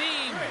up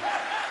steam.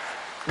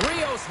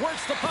 Rios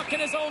works the puck in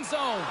his own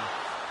zone.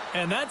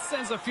 And that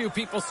sends a few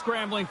people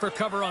scrambling for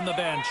cover on the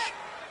bench.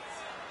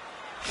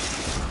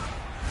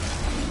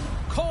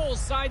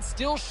 Cole's side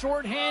still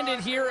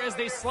short-handed here as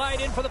they slide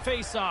in for the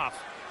face-off.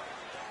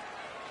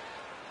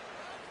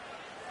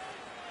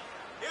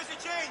 Here's a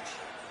change.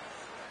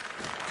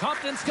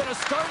 Compton's going to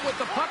start with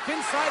the puck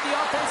inside the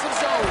offensive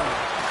zone.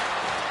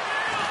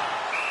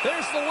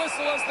 There's the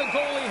whistle as the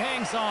goalie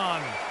hangs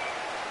on.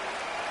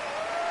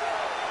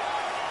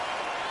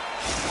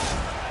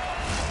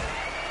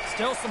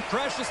 Still some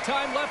precious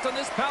time left on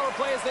this power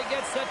play as they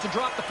get set to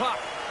drop the puck.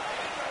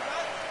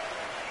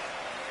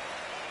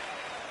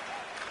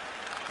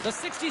 The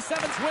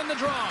 67's win the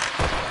draw.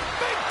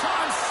 Big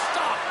time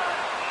stop.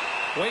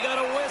 We got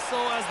a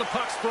whistle as the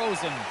puck's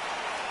frozen.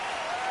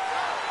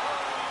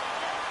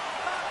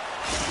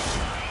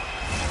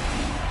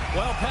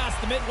 Well past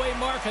the midway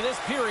mark of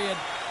this period,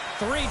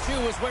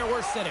 3-2 is where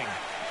we're sitting.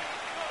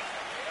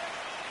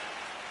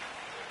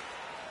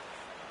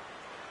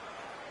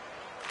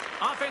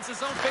 Offense his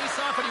own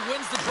face-off, and he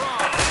wins the draw.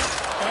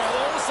 And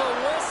there's a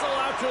whistle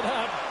after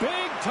that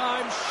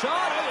big-time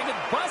shot. I think it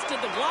busted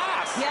the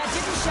glass. Yeah, it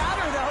didn't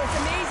shatter, though. It's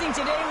amazing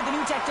today with the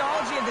new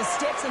technology of the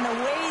sticks and the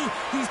way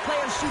these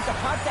players shoot the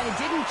puck that it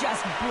didn't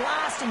just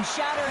blast and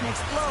shatter and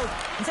explode.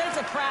 Instead, it's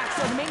a crack,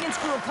 so the maintenance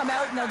crew will come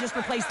out and they'll just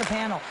replace the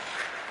panel.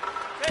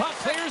 Puck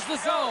clears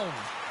the zone.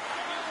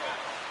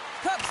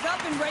 Cook's up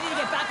and ready to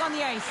get back on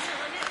the ice.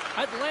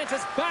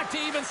 Atlanta's back to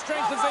even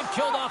strength as they've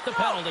killed off the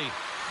penalty.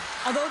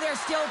 Although they're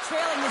still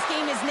trailing, this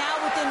game is now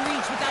within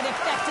reach with that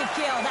effective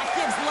kill. That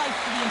gives life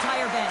to the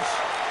entire bench.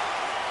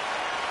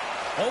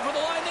 Over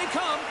the line they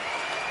come.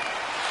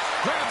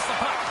 Grabs the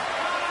puck.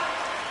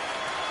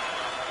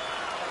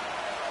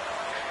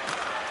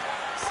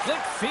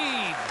 Slick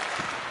feed.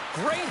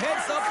 Great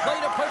heads-up play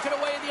to poke it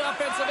away at the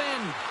offensive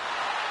end.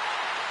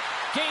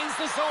 Gains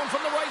the zone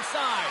from the right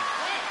side.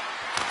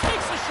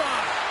 Takes a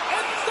shot,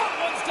 and that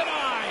one's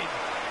denied.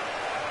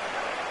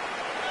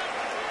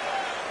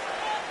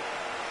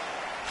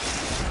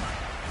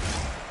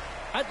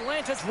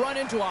 Atlanta's run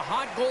into a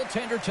hot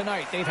goaltender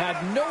tonight. They've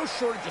had no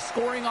shortage of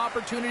scoring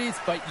opportunities,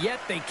 but yet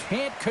they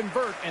can't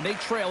convert, and they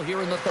trail here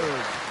in the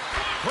third.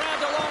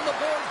 Grabbed along the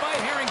board by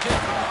Harrington.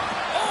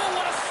 Oh,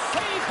 what a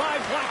save by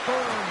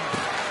Blackburn.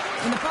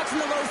 When the puck's in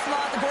the low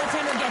slot, the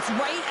goaltender gets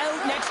right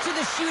out next to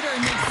the shooter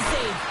and makes the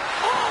save.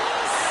 Oh,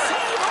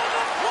 save on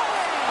the play!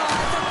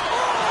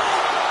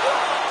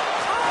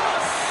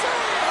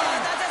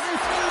 That doesn't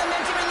swing the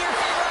momentum in your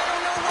favor. I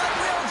don't know what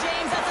will,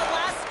 James. That's a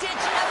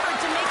last-ditch effort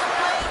to make a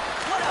play.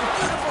 What a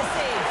beautiful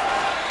save.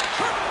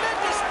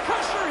 Tremendous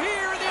pressure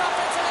here in the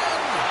offensive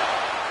end.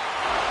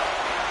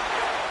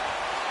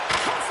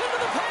 Cuts into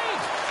the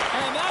paint.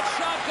 And that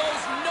shot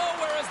goes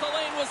nowhere as the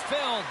lane was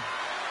filled.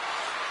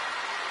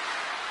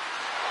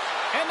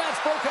 And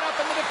that's broken up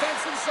in the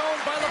defensive zone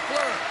by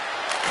Lafleur.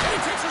 And he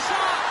takes a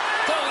shot.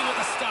 Foley with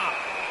a stop.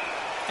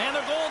 And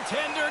the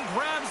goaltender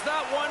grabs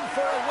that one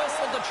for a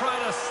whistle to try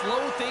to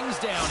slow things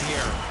down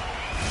here.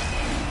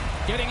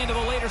 Getting into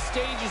the later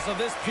stages of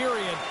this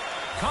period,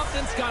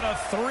 Compton's got a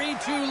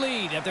 3-2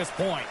 lead at this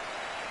point.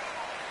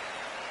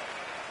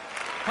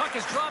 Puck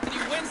is dropped and he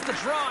wins the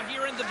draw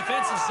here in the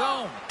defensive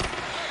zone.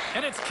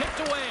 And it's kicked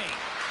away.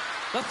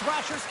 The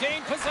Thrashers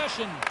gain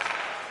possession.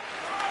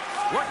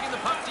 Working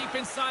the puck deep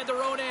inside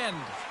their own end.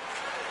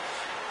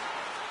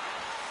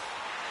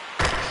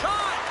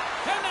 Shot!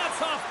 And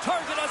that's off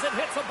target as it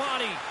hits a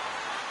body.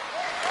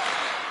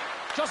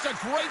 Just a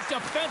great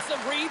defensive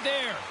read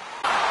there.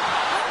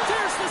 And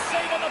there's the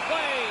save on the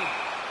play.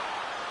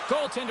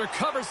 Goaltender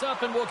covers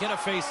up and will get a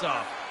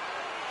face-off.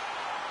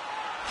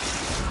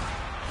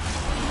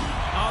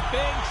 A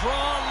big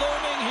draw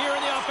looming here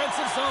in the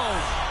offensive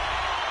zone.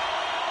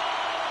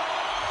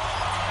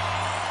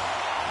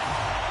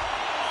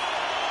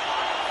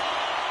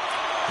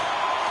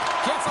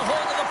 Gets a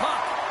hold of the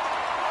puck.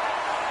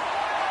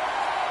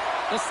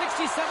 The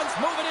 67's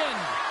moving in.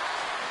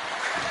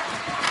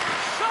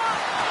 Shot!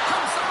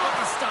 Comes up with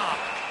a stop.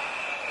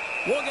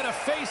 We'll get a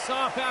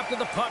face-off after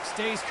the puck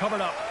stays covered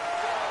up.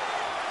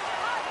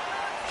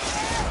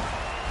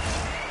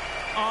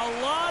 A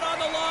lot on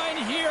the line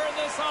here in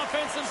this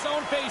offensive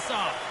zone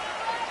face-off.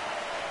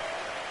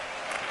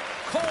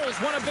 Coles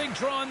won a big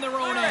draw on their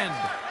own end.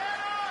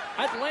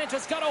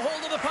 Atlanta's got a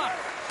hold of the puck.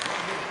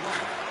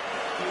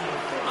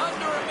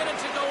 Under a minute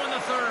to go in the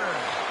third.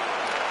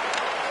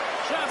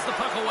 Shoves the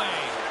puck away.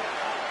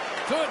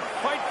 Good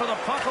fight for the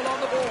puck along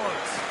the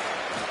boards.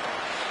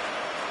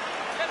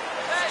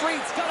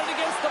 Street's got it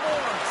against the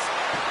boards.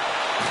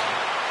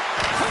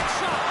 Quick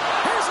shot.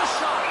 Here's a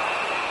shot.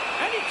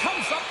 And he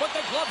comes up with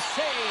the glove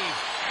save.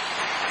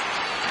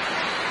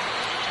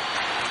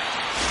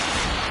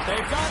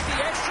 They've got the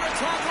extra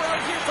attacker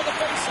out here for the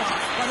faceoff.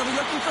 Well, they'll be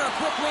looking for a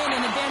quick win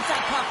and advance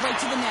that puck right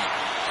to the net.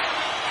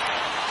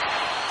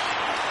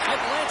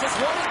 Atlanta's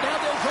won it. Now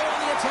they'll go on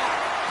the attack.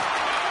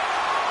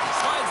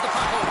 Slides the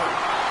puck over.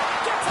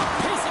 Gets a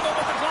piece of it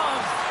with the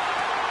glove.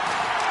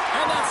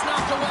 And that's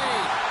knocked away.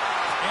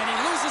 And he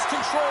loses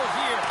control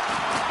here.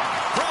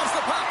 Grabs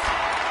the puck.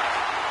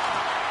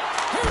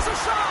 Here's a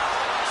shot.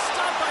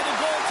 Stopped by the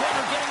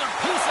goaltender, getting a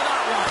piece of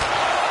that one.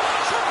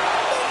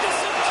 Tremendous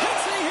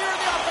intensity here in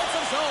the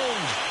offensive zone.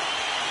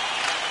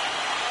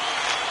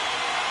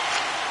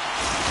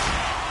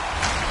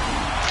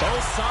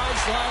 Both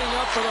sides lining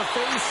up for the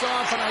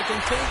face-off, and I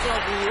can think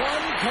of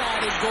one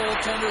padded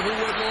goaltender who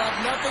would love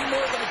nothing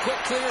more than a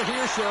quick clear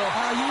here, Cheryl.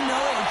 Oh, you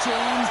know it,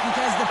 James,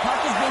 because the puck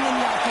has been in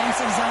the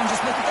offensive zone.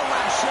 Just look at the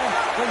last shift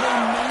where they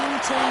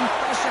maintained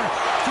pressure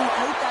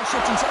throughout that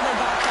shift until they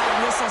got that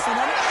whistle. So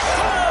then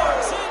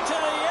scores into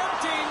the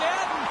empty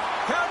net.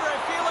 Pounder, I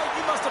feel like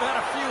you must have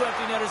had a few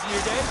empty netters in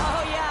your day.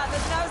 Oh, yeah.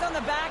 Listen, I was on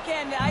the back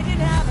end. I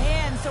didn't have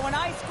hands, so when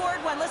I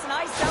scored one, listen,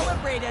 I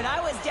celebrated. I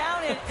was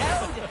down and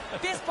out,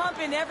 fist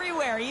pumping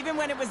everywhere, even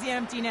when it was the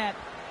empty net.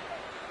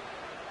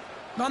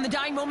 On the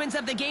dying moments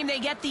of the game, they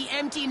get the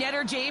empty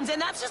netter, James,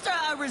 and that's just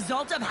a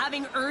result of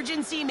having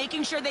urgency,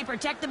 making sure they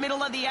protect the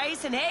middle of the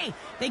ice, and hey,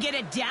 they get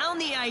it down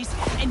the ice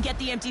and get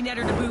the empty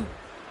netter to boot.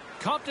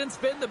 Compton's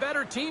been the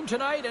better team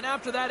tonight, and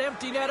after that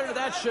empty netter,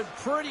 that should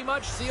pretty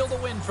much seal the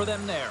win for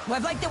them there. Well,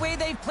 I've liked the way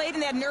they've played,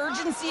 and they had an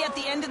urgency at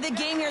the end of the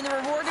game here, and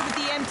they're rewarded with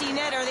the empty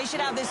netter. They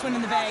should have this one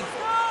in the bag.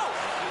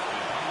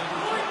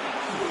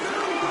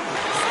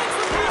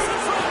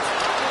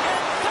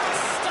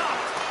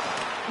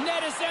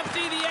 Net is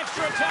empty. The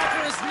extra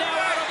attacker is now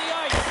out on the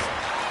ice.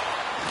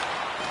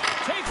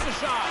 Takes a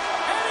shot.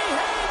 And he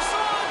hangs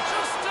on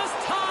just as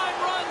time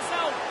runs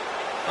out.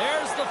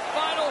 There's the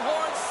final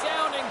horn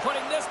sounding,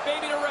 putting this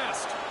baby to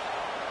rest.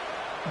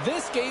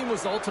 This game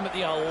was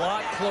ultimately a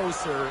lot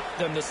closer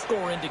than the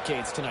score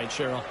indicates tonight,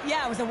 Cheryl.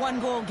 Yeah, it was a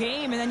one-goal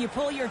game, and then you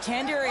pull your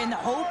tender in the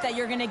hope that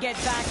you're going to get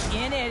back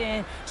in it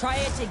and try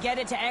it to get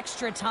it to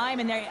extra time,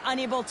 and they're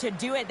unable to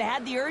do it. They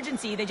had the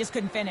urgency. They just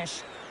couldn't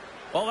finish.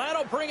 Well,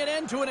 that'll bring an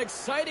end to an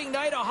exciting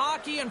night of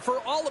hockey, and for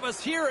all of us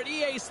here at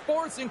EA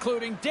Sports,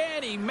 including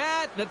Danny,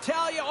 Matt,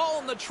 Natalia, all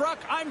in the truck,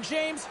 I'm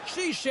James,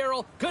 she's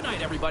Cheryl. Good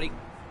night, everybody.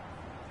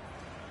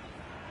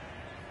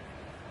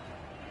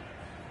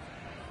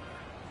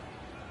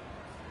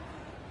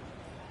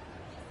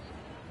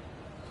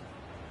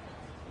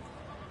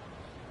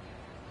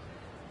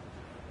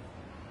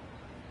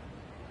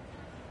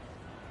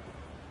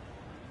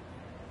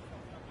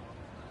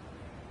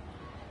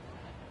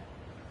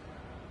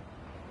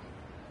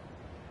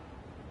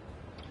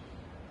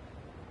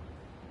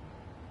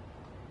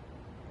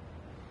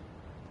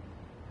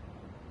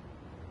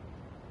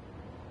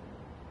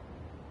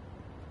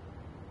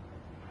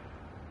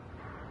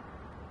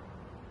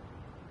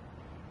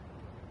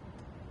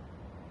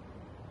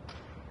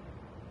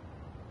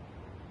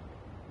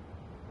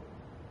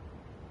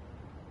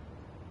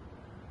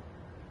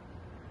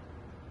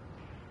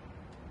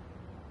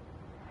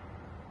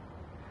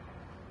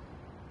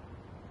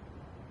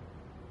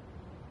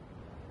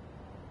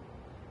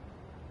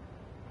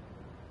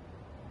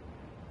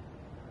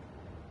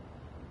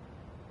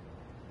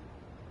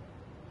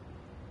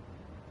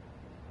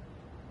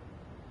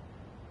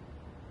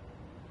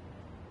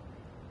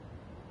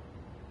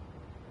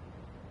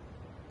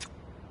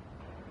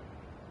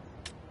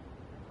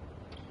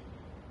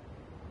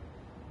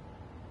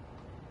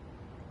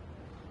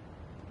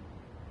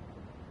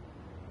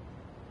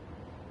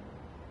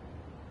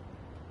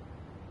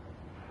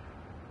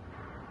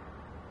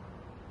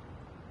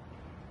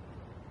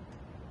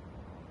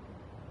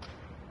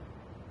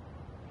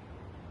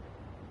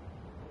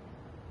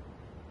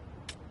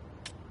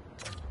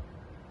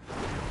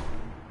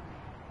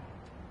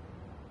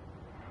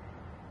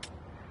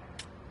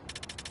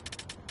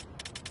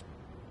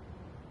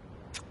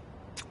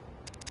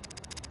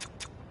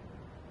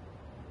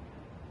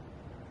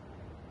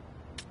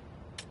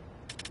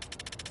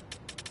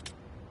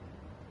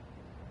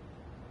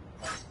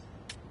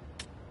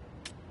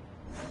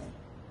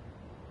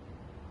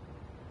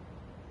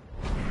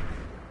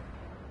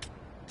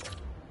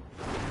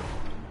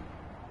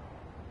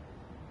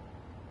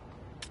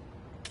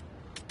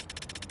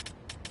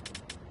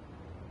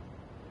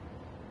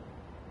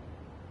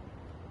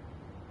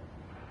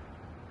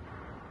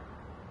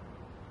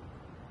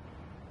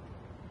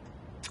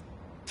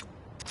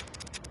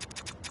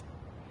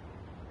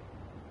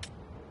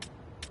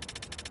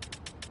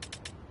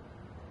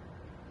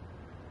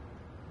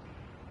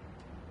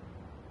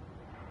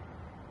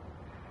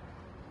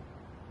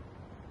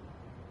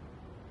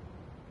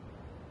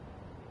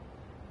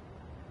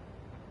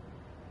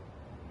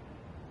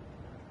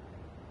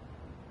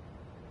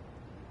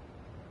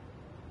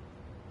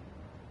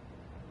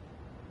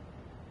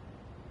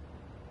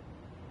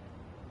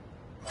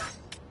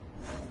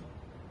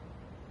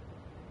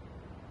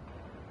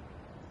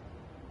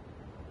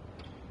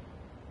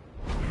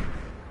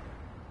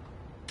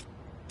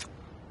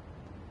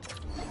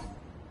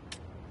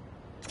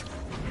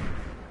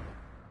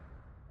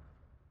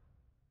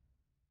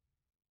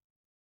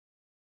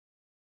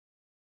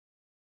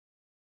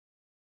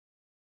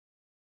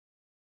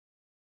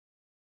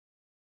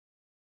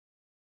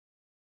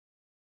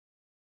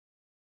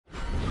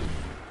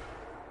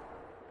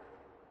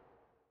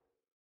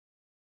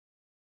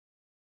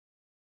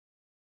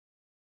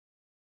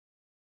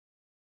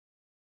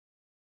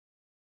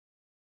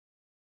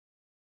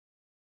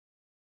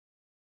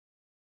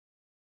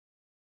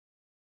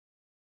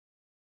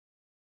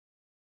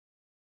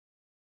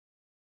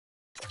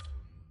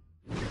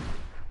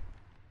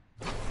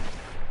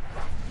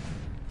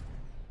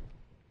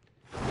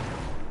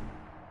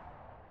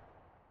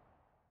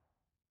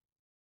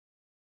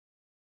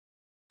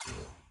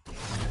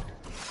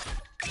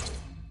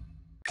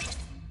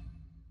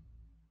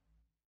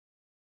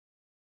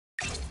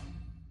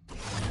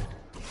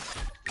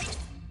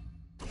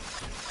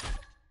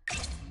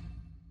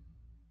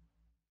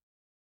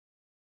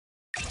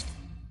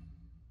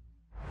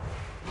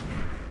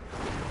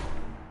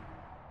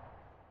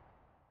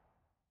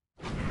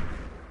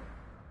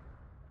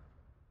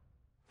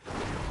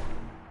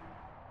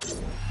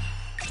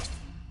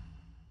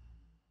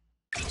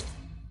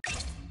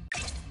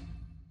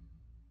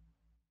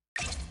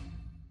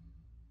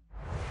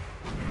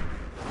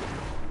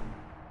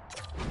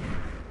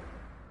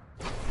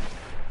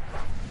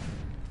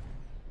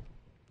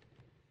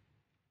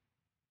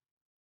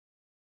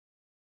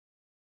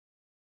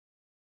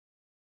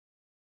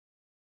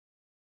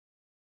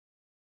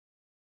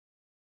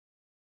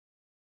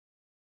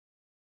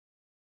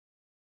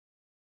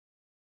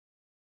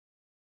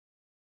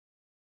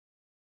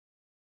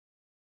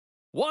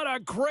 What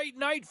a great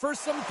night for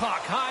some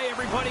puck. Hi,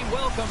 everybody.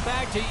 Welcome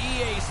back to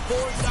EA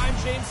Sports. I'm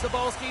James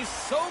Cebulski.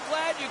 So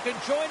glad you could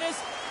join us.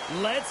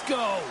 Let's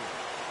go.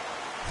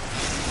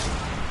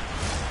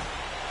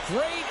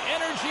 Great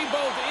energy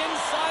both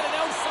inside and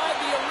outside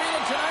the arena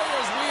tonight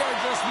as we are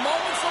just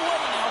moments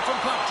away now from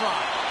puck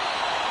drop.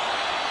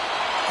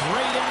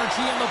 Great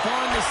energy in the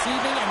barn this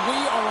evening, and we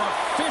are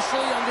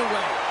officially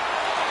underway.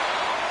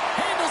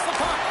 Handles the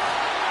puck.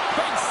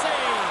 Big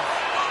save.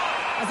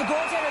 As a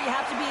goaltender, you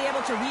have to be able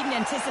to read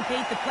and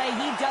anticipate the play.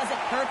 He does it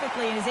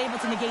perfectly and is able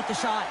to negate the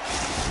shot.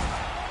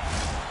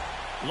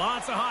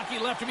 Lots of hockey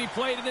left to be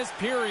played in this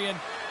period.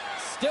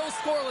 Still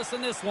scoreless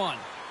in this one.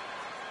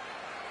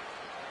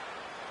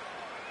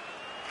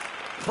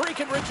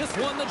 Breckenridge has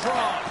won the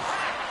draw.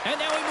 And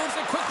now he moves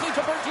it quickly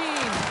to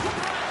Berdine.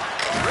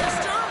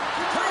 Rister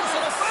turns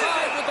it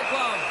aside with the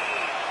glove.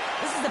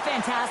 This is a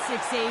fantastic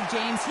save,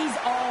 James. He's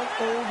all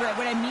over it.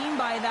 What I mean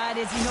by that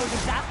is he knows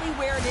exactly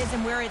where it is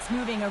and where it's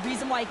moving. A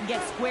reason why he can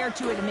get square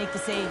to it and make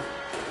the save.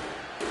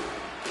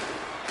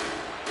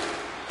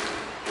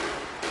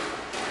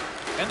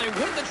 And they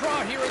win the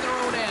draw here in their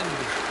own end.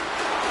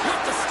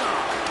 With the stop.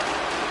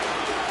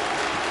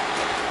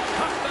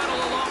 Puck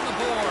battle along the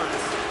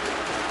boards.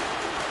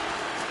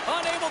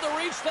 Unable to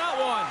reach that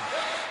one.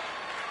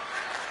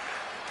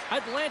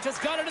 Atlanta's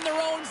got it in their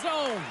own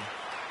zone.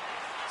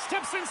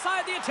 Steps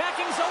inside the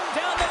attacking zone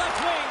down the left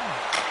wing.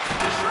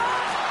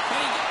 Shot! And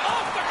he's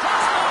off the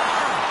crossbar!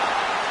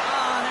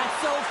 Oh, that's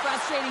so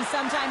frustrating.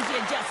 Sometimes you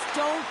just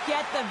don't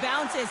get the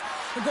bounces.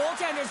 The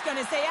goaltender's going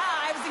to say,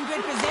 I was in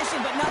good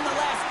position, but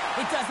nonetheless,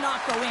 it does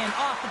not go in.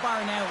 Off the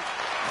bar and out.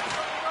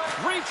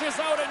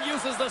 Reaches out and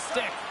uses the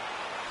stick.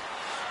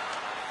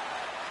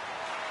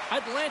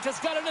 Atlanta's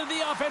got it into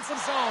the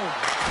offensive zone.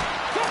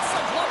 Gets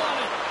the glove on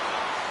it.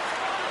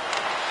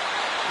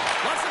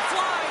 Lets it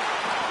fly.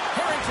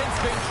 Harrington's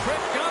been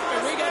tripped up,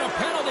 and we got a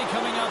penalty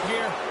coming up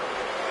here.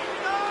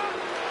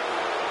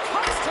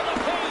 Comes to the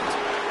paint,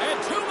 and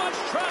too much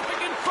traffic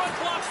in front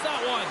blocks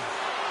that one.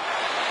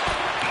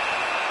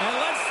 And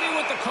let's see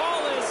what the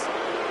call is.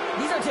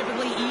 These are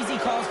typically easy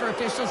calls for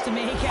officials to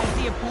make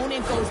as the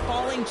opponent goes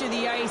falling to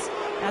the ice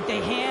at the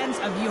hands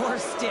of your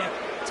stick.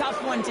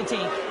 Tough one to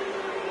take.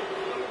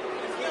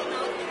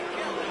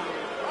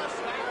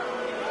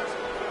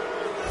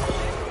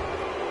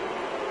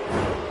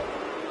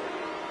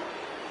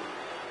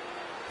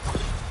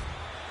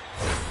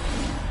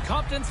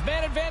 Compton's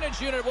man advantage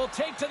unit will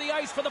take to the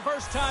ice for the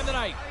first time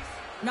tonight.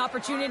 An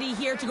opportunity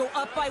here to go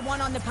up by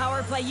one on the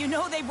power play. You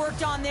know they've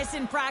worked on this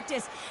in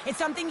practice. It's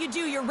something you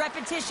do, your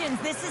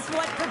repetitions. This is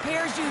what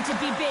prepares you to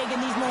be big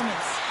in these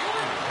moments.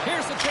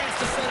 Here's the chance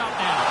to set up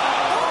now.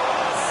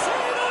 Oh,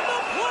 save on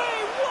the play!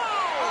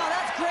 Wow! Oh,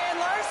 that's grand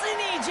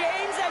larceny,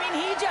 James. I mean,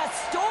 he just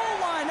stole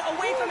one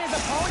away from his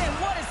opponent.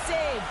 What a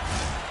save.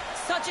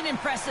 Such an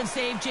impressive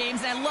save,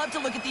 James, and I love to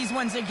look at these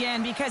ones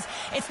again because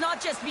it's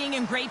not just being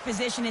in great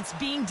position, it's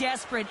being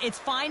desperate. It's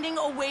finding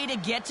a way to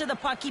get to the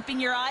puck, keeping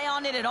your eye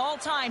on it at all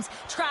times,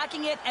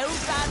 tracking it,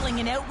 out-battling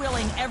and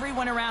out-willing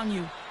everyone around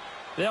you.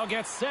 They'll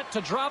get set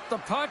to drop the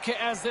puck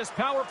as this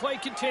power play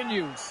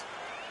continues.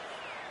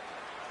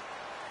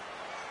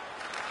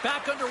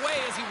 Back underway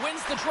as he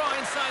wins the draw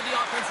inside the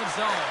offensive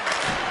zone.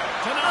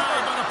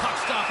 Denied by the puck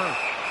stopper.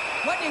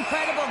 What an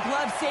incredible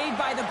glove save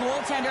by the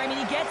goaltender. I mean,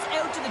 he gets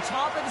out to the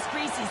top of his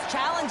crease. He's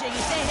challenging.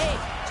 He's saying, hey,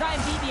 try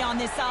and beat me on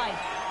this side.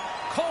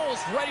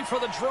 Cole's ready for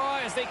the draw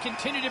as they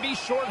continue to be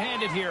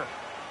shorthanded here.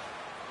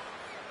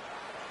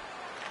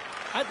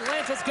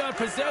 Atlanta's got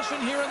possession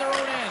here in their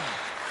own end.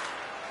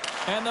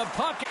 And the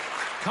puck,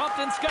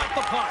 Compton's got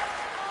the puck.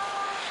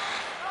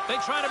 They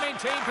try to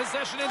maintain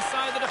possession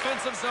inside the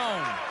defensive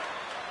zone.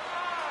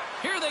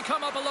 Here they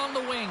come up along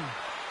the wing.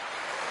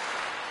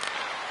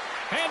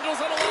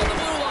 Handles it along the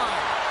blue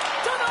line.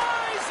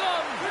 Denies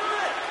him!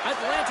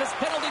 Atlanta's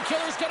penalty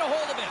killers get a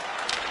hold of it.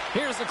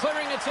 Here's the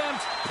clearing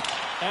attempt.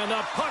 And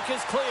the puck is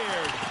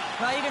cleared.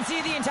 Well, you can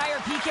see the entire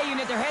PK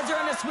unit. Their heads are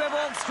on a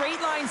swivel, straight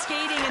line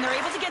skating, and they're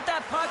able to get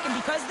that puck. And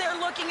because they're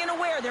looking and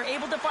aware, they're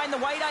able to find the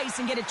white ice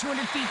and get it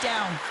 200 feet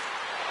down.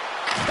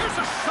 Here's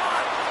a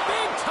shot.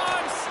 Big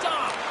time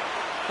stop.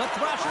 The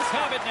Thrashers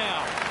have it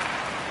now.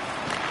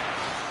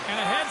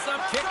 And a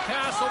heads-up kick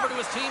pass over to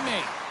his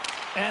teammate.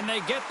 And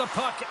they get the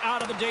puck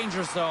out of the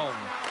danger zone.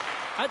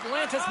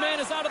 Atlanta's man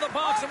is out of the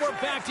box, and we're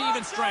back to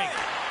even strength.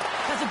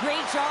 That's a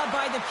great job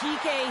by the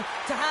PK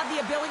to have the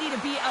ability to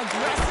be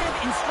aggressive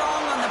and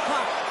strong on the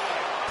puck.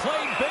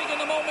 Played big in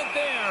the moment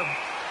there.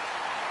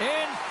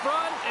 In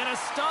front, and a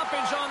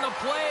stoppage on the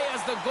play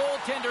as the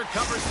goaltender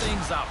covers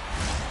things up.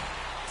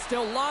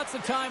 Still lots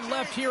of time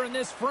left here in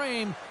this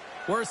frame.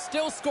 We're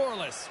still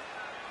scoreless.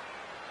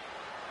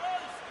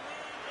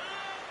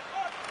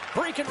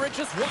 Breckenridge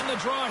has won the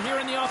draw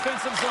here in the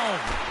offensive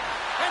zone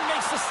and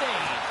makes the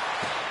save.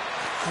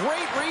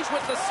 Great reach with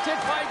the stick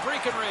by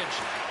Breckenridge.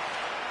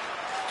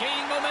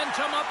 Gaining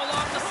momentum up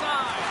along the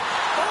side.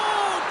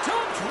 Oh,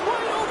 dumped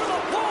right over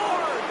the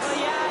board. Well,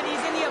 yeah, and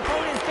he's in the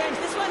opponent's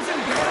bench. This one's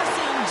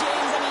embarrassing,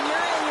 James. I mean,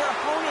 you're in your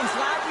opponent's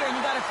lap here, and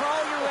you got to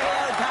crawl your way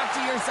out back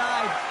to your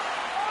side.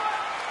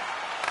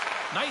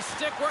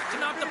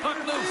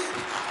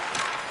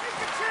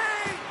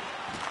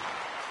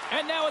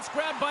 it's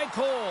grabbed by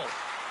Cole.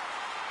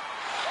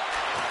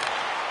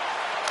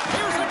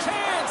 Here's a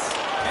chance,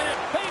 and it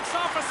banks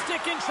off a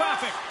stick in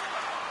traffic.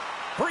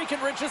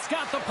 Breckenridge has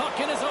got the puck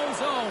in his own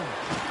zone,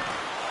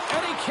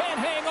 and he can't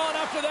hang on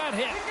after that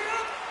hit.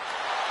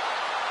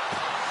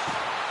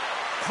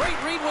 Great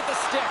read with the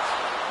stick.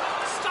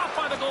 Stopped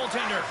by the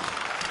goaltender.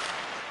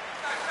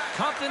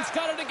 Compton's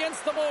got it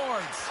against the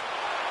boards.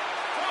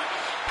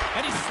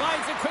 And he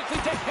slides it quickly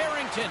to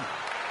Harrington.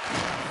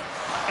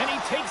 And he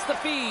takes the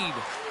feed.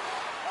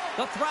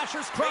 The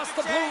Thrashers cross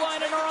the blue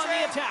line and are on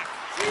the attack.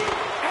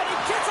 And he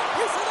gets a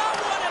piece of that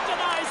one and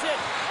denies it.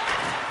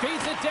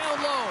 Feeds it down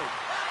low.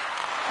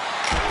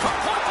 From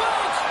point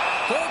blank.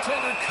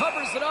 Goaltender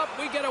covers it up.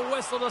 We get a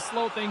whistle to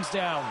slow things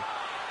down.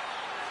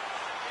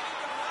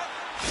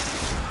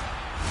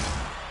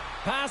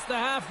 Past the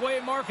halfway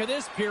mark of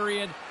this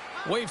period,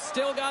 we've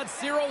still got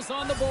zeros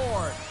on the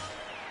board.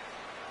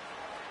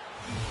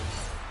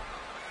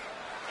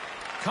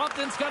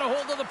 Compton's got a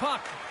hold of the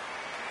puck.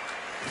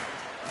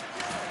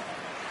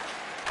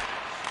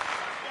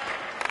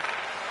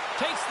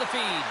 Takes the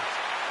feed.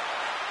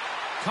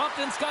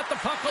 Compton's got the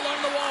puck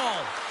along the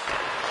wall.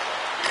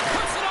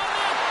 Puts it on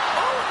net.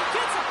 Oh, he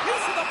gets a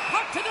piece of the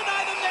puck to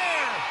deny them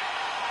there.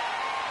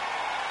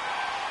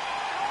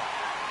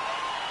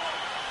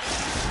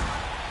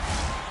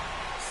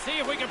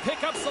 See if we can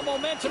pick up some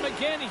momentum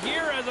again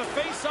here as the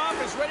face-off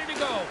is ready to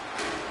go.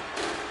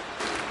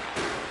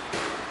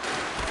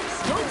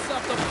 Scoops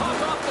up the puck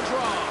off the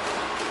draw.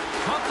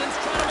 Compton's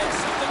trying to make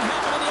something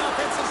happen in the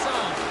offensive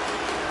zone.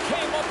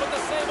 Came up with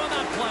the save on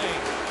that play.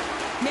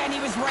 Man, he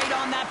was right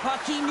on that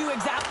puck. He knew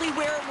exactly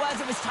where it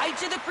was. It was tight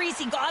to the crease.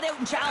 He got out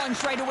and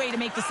challenged right away to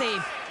make the save.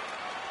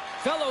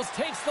 Fellows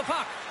takes the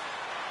puck.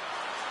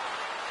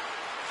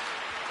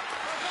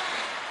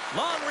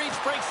 Long reach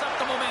breaks up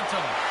the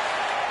momentum.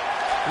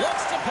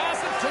 Looks to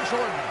pass it to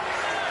Jordan.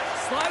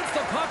 Slides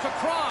the puck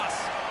across.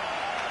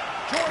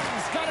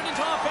 Jordan's got it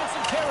into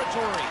offensive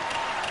territory.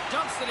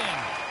 Dumps it in.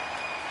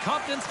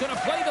 Compton's going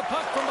to play the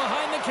puck from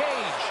behind the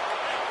cage.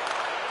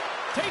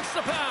 Takes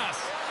the pass.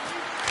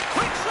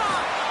 Quick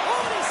shot. Oh,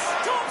 and he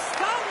stomps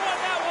that one.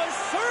 That was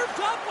served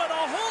up with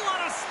a whole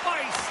lot of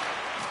spice.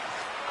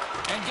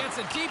 And gets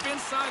it deep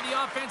inside the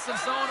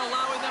offensive zone,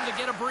 allowing them to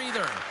get a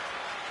breather.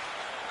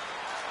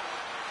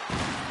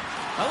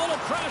 A little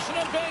crashing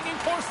and banging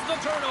forces the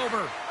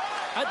turnover.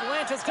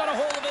 Atlanta's got a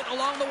hold of it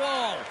along the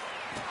wall.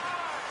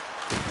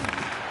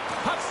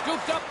 Puck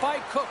scooped up by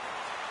Cook.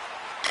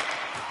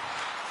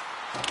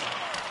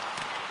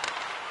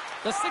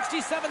 The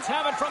 67's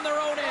have it from their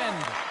own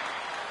end.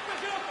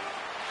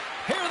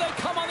 Here they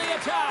come on the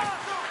attack.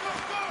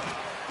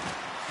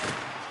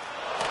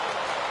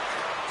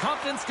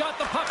 Compton's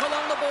got the puck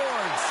along the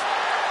boards.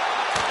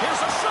 Here's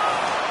a shot.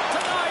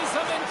 Denies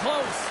him in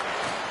close.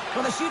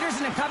 Well, the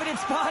shooter's in a coveted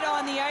spot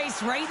on the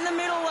ice, right in the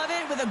middle of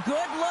it with a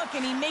good look,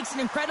 and he makes an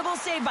incredible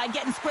save by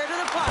getting square to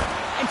the puck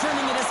and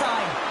turning it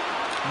aside.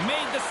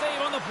 Made the save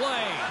on the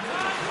play.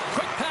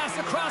 Quick pass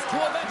across to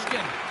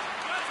Ovechkin.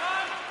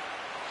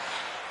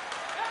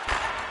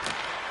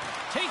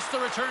 Takes the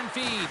return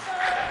feed.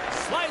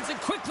 Slides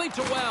it quickly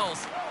to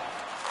Wells.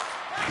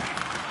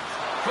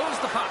 Goes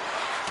the puck.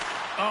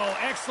 Oh,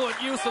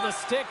 excellent use of the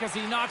stick as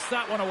he knocks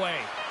that one away.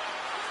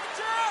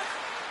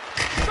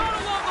 Shot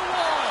along the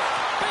wall.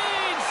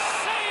 Big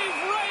save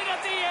right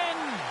at the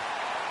end.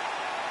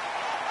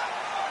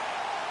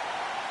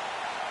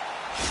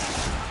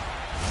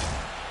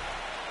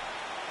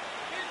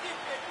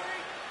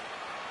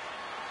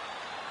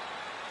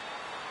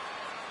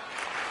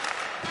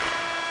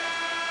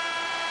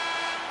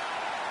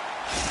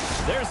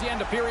 There's the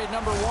end of period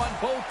number one.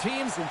 Both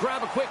teams will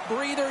grab a quick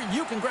breather.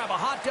 You can grab a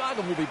hot dog,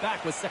 and we'll be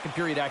back with second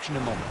period action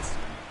in moments.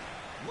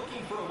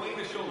 Looking for a way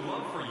to show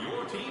love for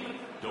your team?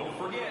 Don't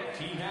forget,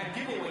 Team Hat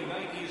Giveaway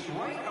Night is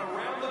right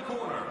around the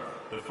corner.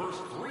 The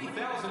first 3,000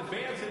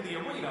 fans in the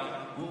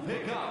arena will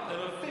pick up an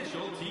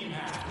official team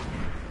hat.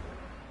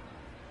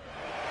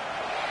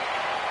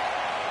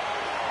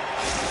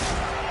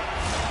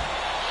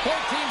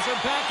 Both teams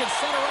are back at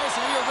center ice,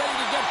 and we are ready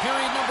to get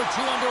period number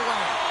two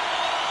underway.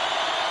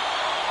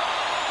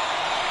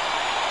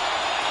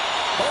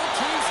 Both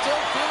teams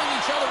still feeling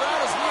each other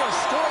out as we are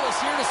scoreless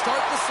here to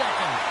start the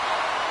second.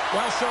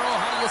 Well, Cheryl,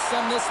 how do you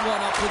sum this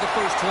one up for the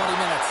first 20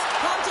 minutes?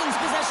 Compton's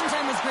possession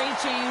time was great,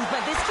 James,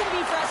 but this can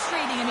be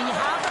frustrating. I mean, you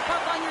have the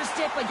puck on your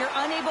stick, but you're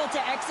unable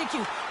to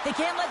execute. They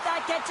can't let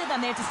that get to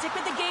them. They have to stick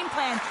with the game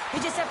plan. They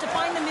just have to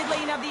find the mid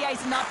lane of the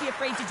ice and not be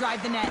afraid to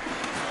drive the net.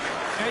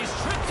 And he's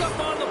tripped up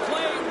on the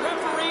play.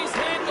 Referee's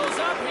hand goes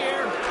up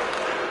here.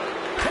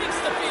 Takes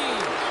the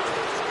feed.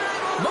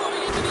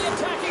 Moving into the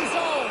attacking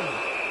zone.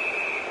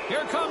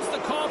 Here comes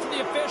the call from the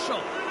official.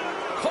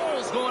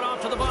 Cole's going off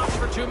to the box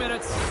for 2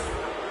 minutes.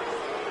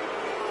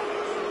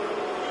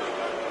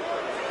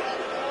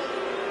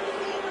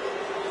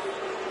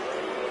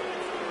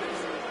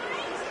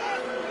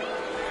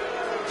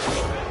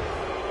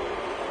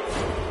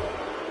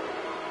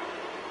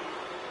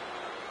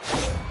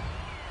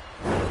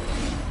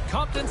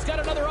 Compton's got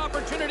another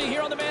opportunity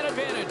here on the man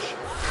advantage.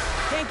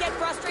 Can't get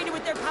frustrated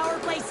with their their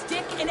power play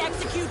stick and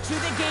execute to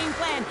the game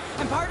plan.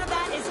 And part of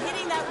that is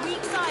hitting that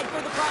weak side for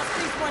the cross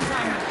crease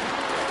one-timer.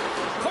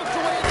 Cooked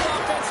away in the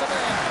offensive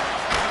end.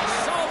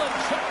 Solid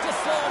check to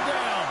slow him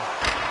down.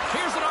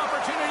 Here's an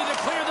opportunity to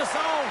clear the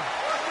zone.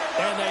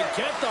 And they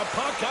get the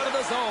puck out of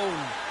the zone.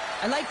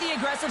 I like the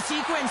aggressive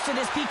sequence to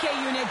this PK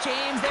unit,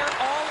 James. They're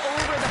all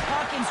over the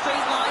puck in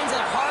straight lines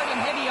and hard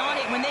and heavy on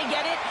it. When they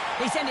get it,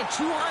 they send it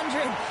 200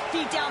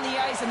 feet down the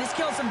ice, and this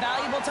kills some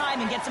valuable time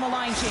and gets them a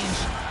line change.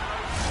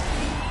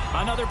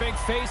 Another big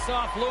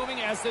face-off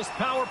looming as this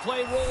power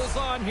play rolls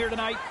on here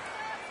tonight.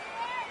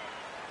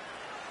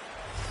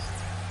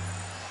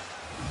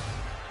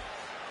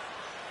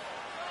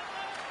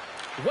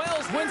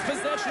 Wells wins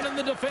possession in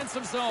the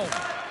defensive zone.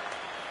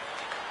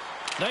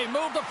 They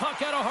move the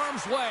puck out of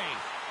harm's way.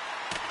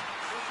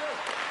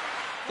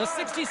 The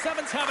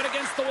 67's have it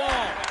against the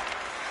wall.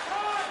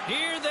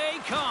 Here they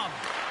come.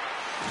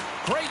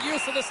 Great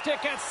use of the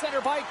stick at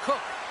center by Cook.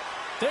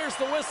 There's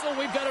the whistle.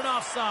 We've got an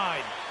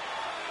offside.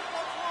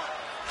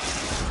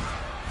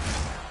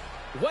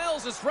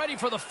 Wells is ready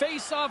for the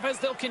face-off as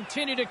they'll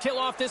continue to kill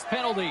off this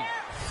penalty.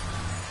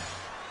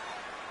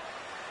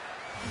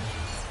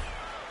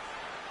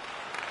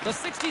 The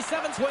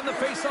 67's win the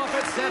face-off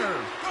at center.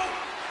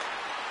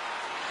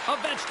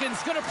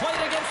 Ovechkin's going to play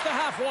it against the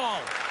half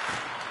wall.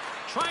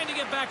 Trying to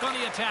get back on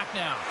the attack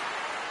now.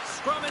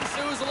 Scrum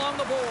ensues along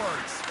the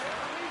boards.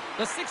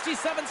 The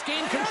 67's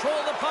gain control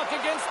of the puck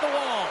against the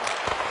wall.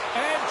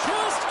 And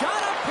just got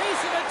a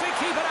piece of it to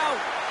keep it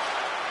out.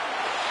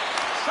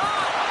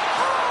 Shot!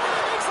 Oh,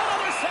 he makes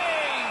another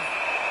save!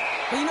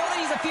 Well, you know that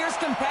he's a fierce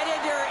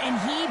competitor, and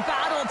he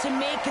battled to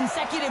make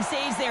consecutive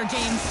saves there,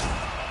 James.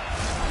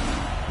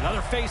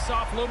 Another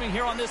face-off looming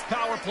here on this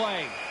power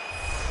play.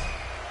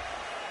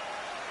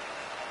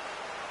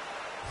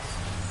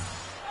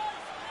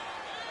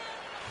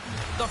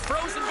 The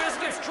frozen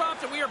biscuits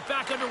dropped, and we are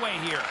back underway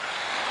here.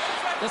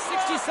 The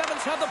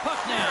 67's have the puck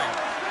now.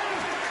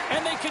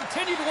 And they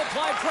continue to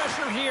apply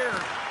pressure here.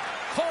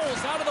 Cole's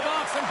out of the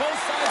box, and both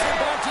sides are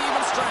back to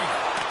even strength.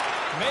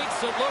 Makes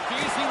it look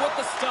easy with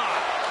the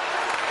stop.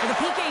 Well, the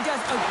PK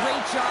does a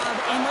great job,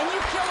 and when you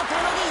kill a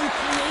penalty, you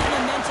create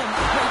momentum.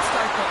 Great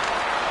start there.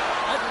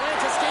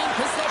 Atlanta's gained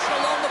possession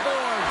along the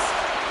boards.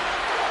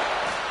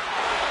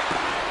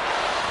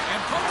 And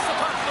pokes the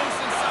puck loose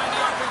inside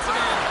the offensive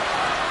end.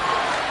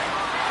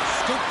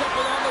 Scooped up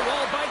along the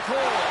wall by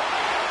Cole.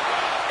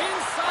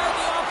 Inside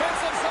the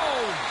offensive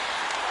zone.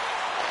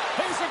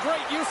 Here's a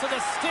great use of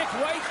the stick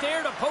right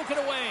there to poke it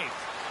away.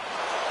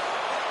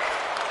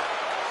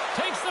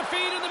 Takes the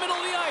feed in the middle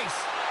of the ice.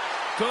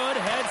 Good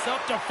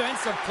heads-up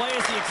defensive play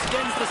as he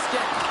extends the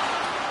stick.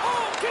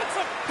 Oh, gets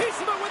a piece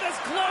of it with his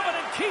glove and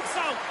it keeps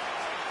out.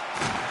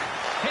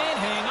 Can't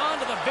hang on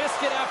to the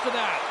biscuit after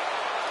that.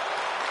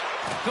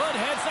 Good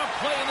heads-up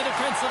play in the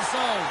defensive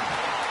zone.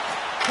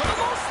 To the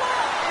low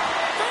slot.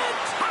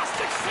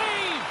 Fantastic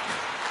save.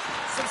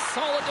 Some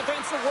solid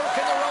defensive work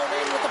in their own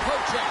end with the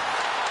poke check.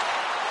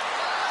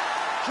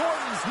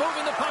 Jordan's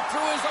moving the puck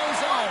through his own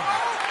zone.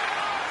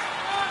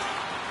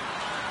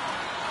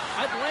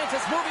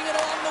 Atlanta's moving it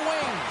along the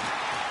wing.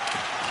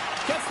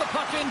 Gets the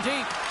puck in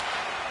deep.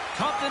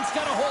 Compton's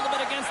got a hold of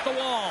it against the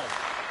wall.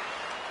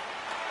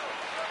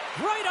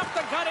 Right up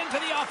the gut into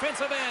the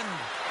offensive end.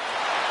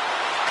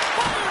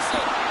 Fires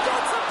it.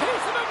 Gets a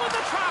piece of it with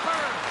the trapper.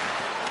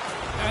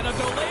 And a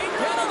delayed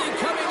penalty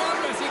coming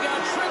up as he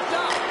got tripped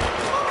up.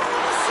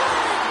 Oh,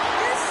 save!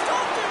 He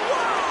stopped it.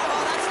 Wow!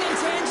 Oh, that's an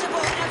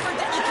intangible effort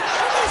that you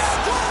can't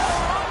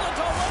Score on the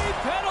delayed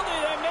penalty.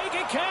 They make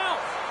it count.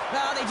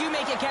 Well, they do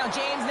make it count,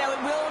 James. Now,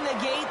 it will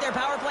negate their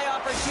power play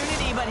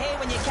opportunity, but hey,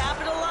 when you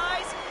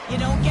capitalize, you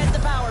don't get the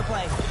power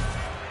play.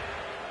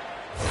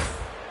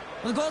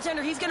 Well, the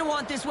goaltender, he's going to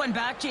want this one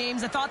back,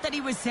 James. I thought that he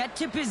was set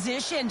to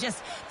position.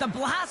 Just the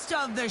blast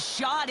of the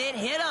shot, it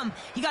hit him.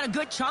 He got a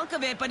good chunk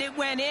of it, but it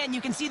went in. You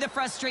can see the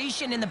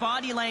frustration in the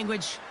body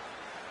language.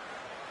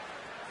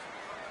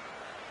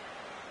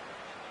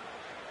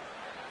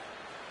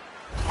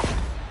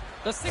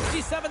 The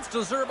 67's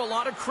deserve a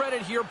lot of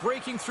credit here,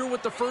 breaking through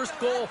with the first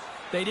goal.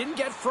 They didn't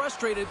get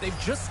frustrated. They've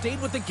just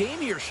stayed with the game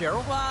here,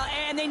 Cheryl. Well,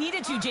 and they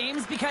needed to,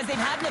 James, because they've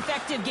had an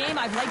effective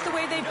game. I've liked the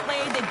way they've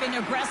played. They've been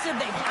aggressive.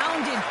 They've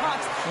hounded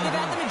pucks. They've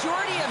had the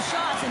majority of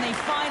shots, and they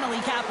finally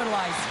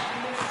capitalized.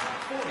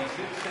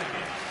 46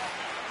 seconds.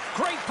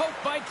 Great poke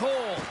by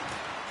Cole.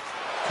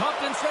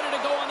 Compton's ready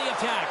to go on the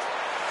attack.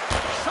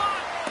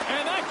 Shot,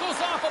 and that goes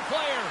off a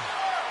player.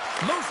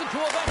 Moves it to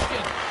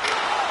Ovechkin.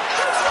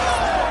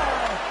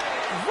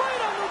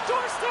 Right on the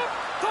doorstep.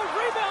 The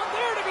rebound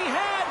there to be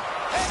had.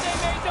 And they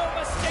made no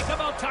mistake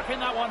about tucking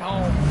that one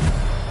home.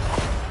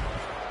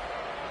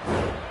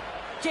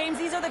 James,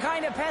 these are the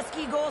kind of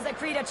pesky goals that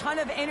create a ton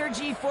of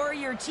energy for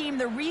your team.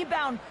 The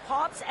rebound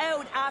pops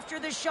out after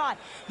the shot.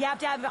 You have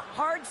to have a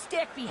hard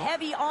stick, be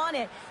heavy on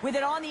it, with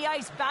it on the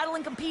ice, battle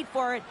and compete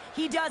for it.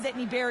 He does it, and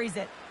he buries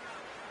it.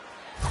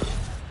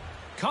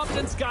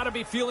 Compton's got to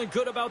be feeling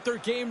good about their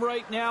game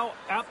right now.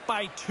 Up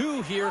by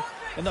 2 here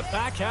in the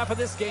back half of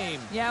this game.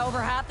 Yeah,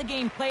 over half the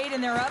game played, and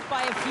they're up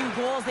by a few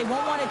goals. They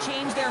won't want to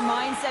change their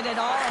mindset at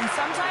all. And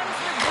sometimes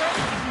the grit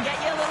can get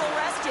you a little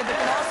rested, but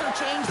can also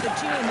change the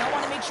tune. They'll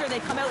want to make sure they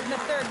come out in the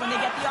third when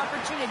they get the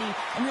opportunity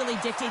and really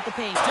dictate the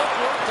pace. Stick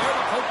work there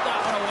to poke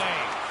that one away.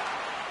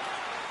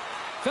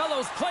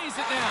 Fellows plays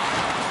it now.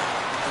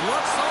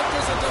 Looks like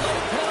there's a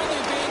delayed penalty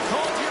being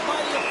called here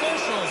by the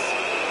officials.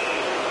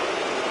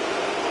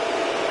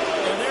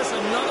 And there's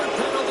another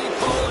penalty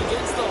call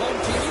against the home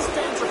team. These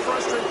fans are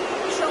frustrated.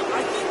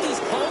 I think these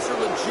calls are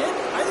legit.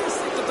 I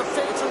just think that the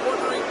fans are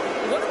wondering,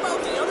 what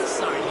about the other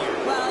side here?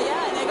 Well,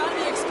 yeah, they got to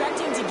be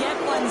expecting to get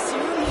one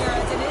soon here,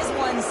 as it is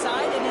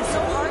one-sided. And it's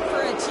so hard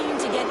for a team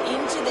to get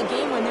into the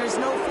game when there's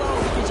no flow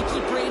because you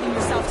keep parading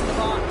yourself to the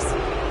box.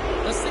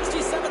 The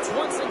 67's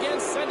once again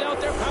send out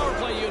their power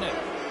play unit.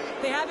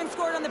 They haven't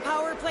scored on the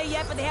power play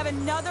yet, but they have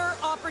another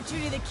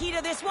opportunity. The key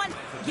to this one,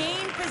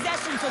 gain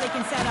possession so they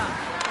can set up.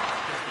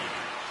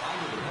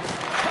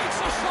 Takes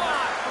a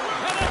shot,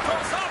 and it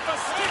goes off a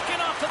stick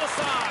and off to the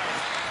side.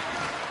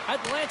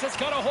 Atlanta's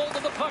got a hold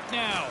of the puck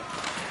now.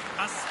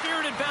 A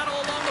spirited battle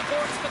along the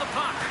boards for the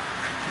puck.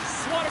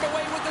 Swatted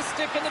away with the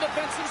stick in the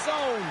defensive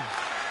zone.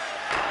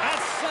 At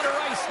center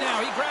ice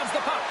now, he grabs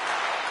the puck.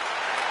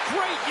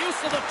 Great use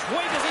of the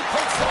twig as he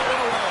pokes that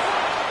one away.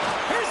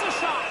 Here's a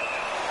shot.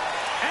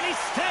 And he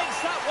snags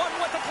that one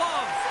with the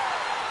glove.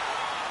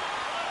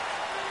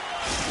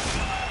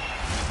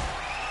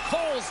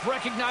 Cole's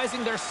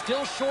recognizing they're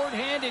still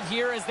short-handed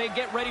here as they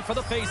get ready for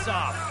the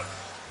face-off.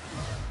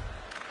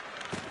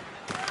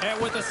 And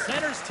with the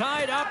centers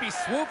tied up, he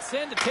swoops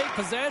in to take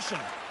possession.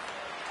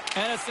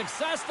 And a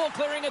successful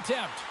clearing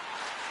attempt.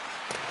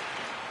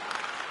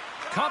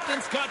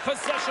 Compton's got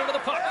possession of the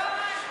puck.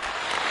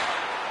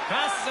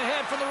 Passes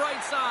ahead from the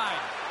right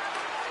side.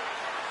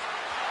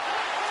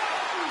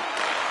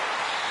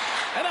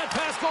 And that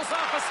pass goes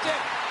off a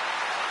stick.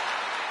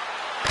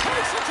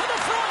 Takes it to the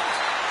front.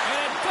 And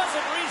it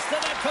doesn't reach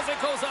the net because it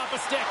goes off a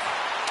stick.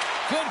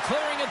 Good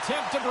clearing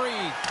attempt to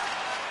breathe.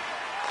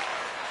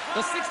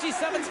 The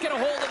 67's get a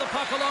hold of the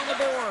puck along the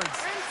boards.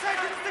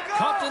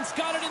 Compton's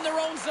got it in their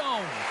own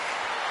zone.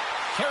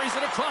 Carries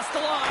it across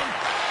the line.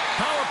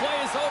 Power play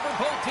is over.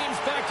 Both teams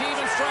back to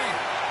even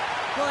strength.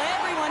 Well,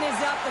 everyone is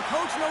up. The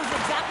coach knows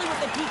exactly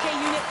what the PK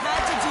unit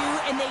had to do,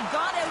 and they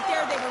got out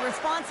there, they were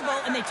responsible,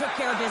 and they took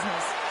care of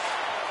business.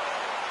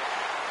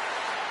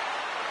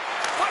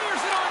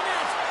 Fires it on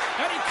net,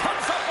 and he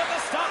comes up with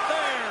a stop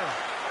there.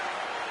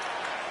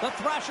 The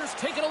Thrashers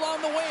take it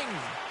along the wing.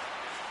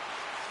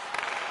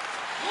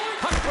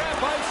 Puck grab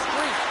by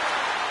Street,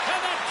 and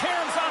that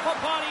caroms off a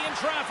body in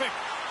traffic.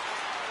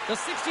 The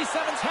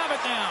 67's have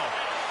it now.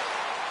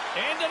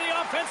 Into the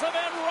offensive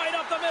end, right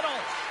up the middle.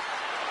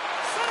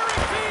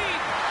 Centering feed,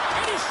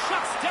 and he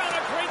shuts down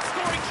a great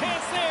scoring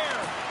chance there.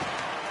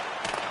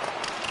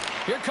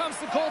 Here comes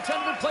the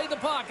goaltender to play the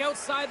puck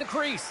outside the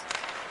crease.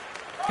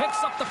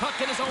 Picks up the puck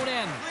in his own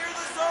end. Clear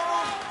the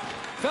zone.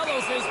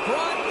 Fellows is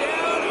brought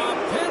down. A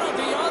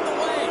penalty on the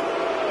way.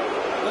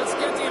 Let's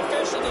get the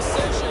official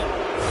decision.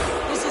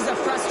 This is a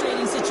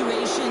frustrating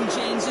situation,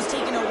 James, just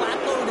taking a whack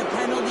load of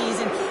penalties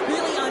and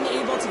really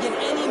unable to get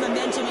any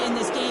momentum in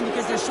this game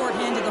because they're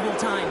shorthanded the whole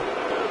time.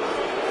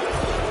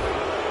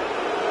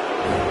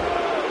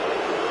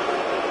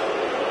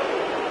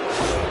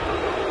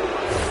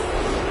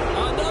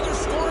 Another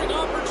scoring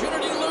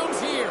opportunity looms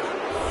here.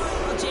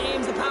 Well,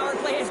 James, the power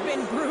play has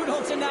been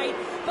brutal tonight,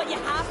 but you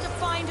have to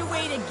find a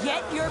way to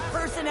get your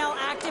personnel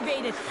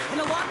activated. And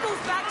a lot goes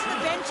back to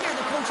the bench here.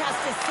 The coach has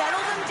to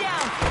settle them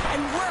down and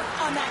work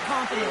on that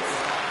confidence.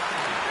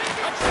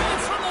 A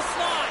chance from the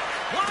slot.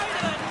 Wide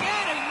of the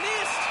net, he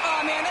missed. Oh,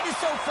 man, that is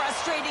so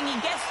frustrating. He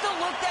gets the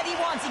look that he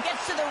wants. He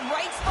gets to the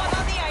right spot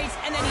on the ice,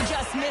 and then he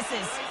just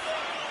misses.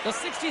 The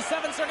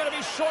 67's are going to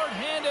be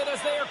short-handed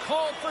as they are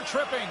called for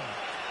tripping.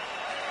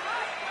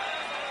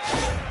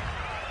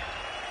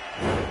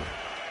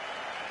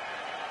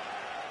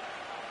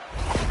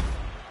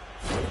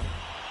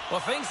 Well,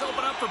 things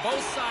open up for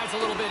both sides a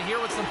little bit here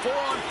with some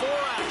 4-on-4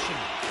 action.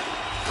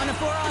 On a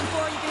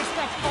 4-on-4, you can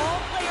expect all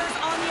players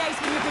on the ice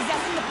when you're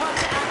possessing the puck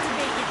to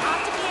activate. You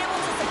have to be able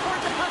to support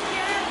the puck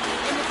carrier,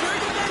 and if you're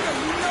a defender,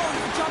 you know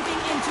you're jumping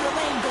into a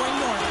lane going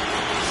north.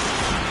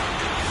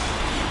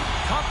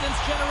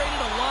 Compton's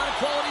generated a lot of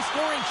quality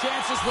scoring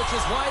chances, which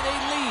is why they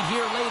lead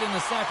here late in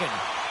the second.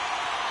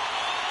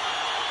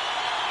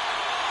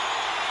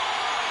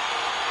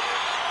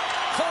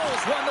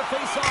 Cole's won the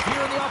face-off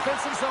here in the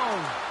offensive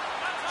zone.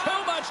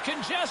 Too much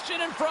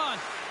congestion in front.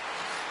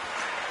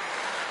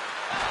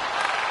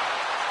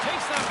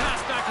 Takes that pass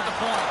back to the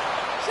point.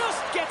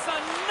 Just gets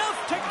enough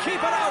to keep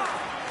it out.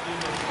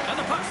 And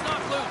the puck's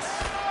knocked loose.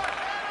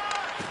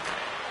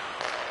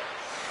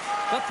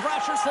 The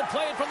Thrashers will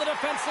play it from the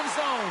defensive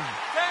zone.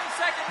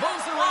 10 seconds.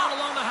 Moves it around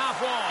along the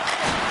half wall.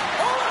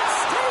 Oh, and it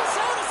stays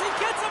out as he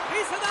gets a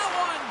piece of that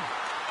one.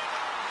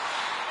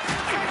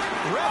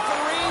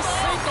 Referee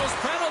signals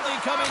penalty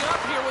coming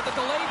up here with the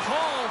delayed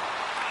call.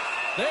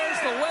 There's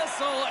the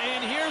whistle,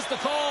 and here's the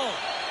call.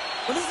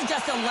 Well, this is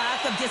just a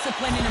lack of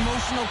discipline and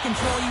emotional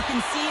control. You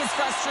can see his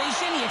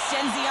frustration. He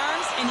extends the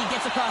arms, and he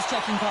gets a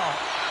cross-checking call.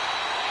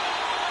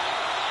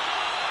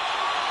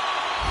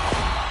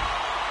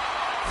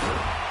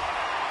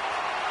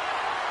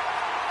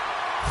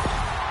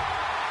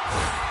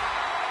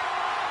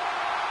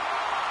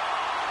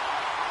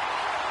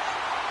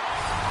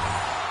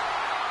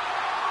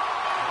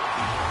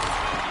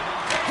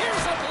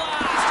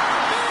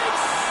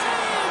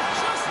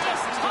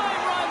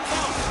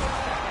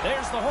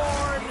 The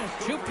horn,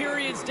 2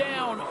 periods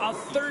down, a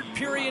third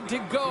period to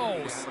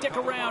go. Stick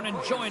around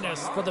and join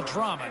us for the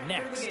drama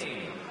next.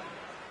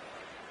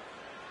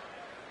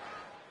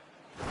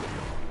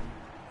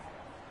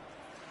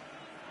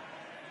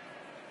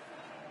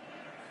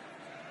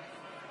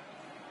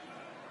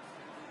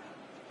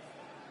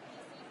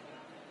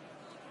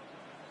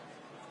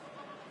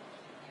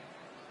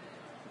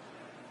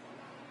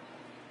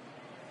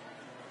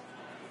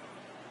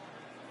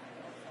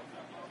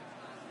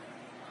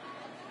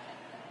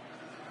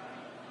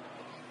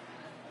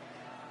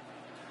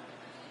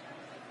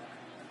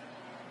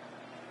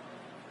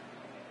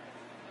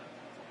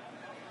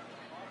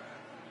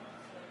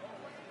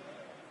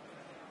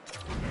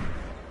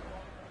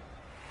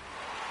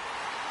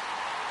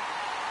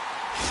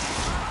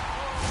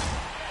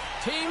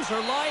 Teams are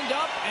lined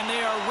up, and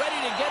they are ready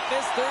to get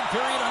this third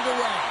period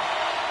underway.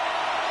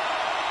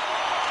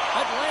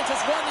 Atlanta's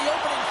won the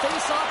opening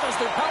face-off as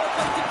their power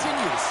play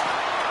continues.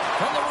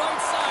 From the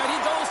right side, he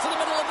goes to the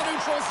middle of the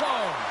neutral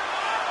zone.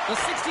 The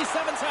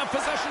 67's have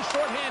possession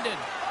shorthanded.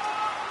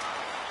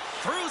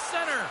 Through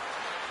center.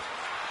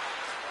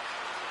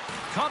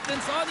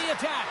 Compton's on the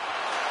attack.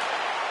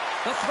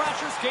 The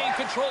Thrashers gain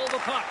control of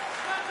the puck.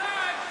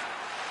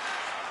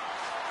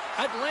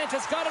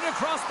 Atlanta's got it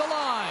across the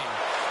line.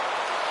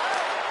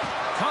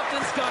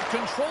 Compton's got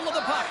control of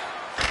the puck.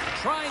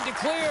 Trying to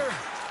clear.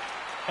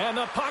 And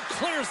the puck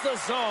clears the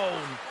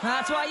zone.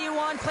 That's why you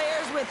want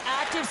players with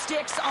active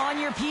sticks on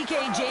your PK,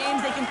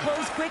 James. They can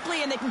close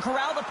quickly and they can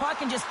corral the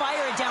puck and just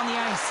fire it down the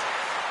ice.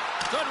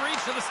 Good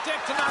reach to the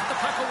stick to knock the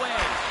puck away.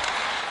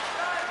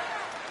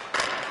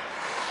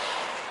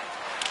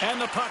 And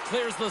the puck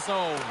clears the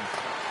zone.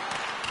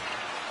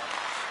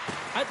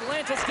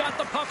 Atlanta's got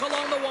the puck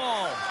along the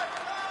wall.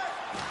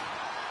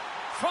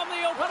 From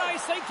the open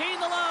ice, they gain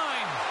the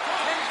line.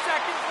 10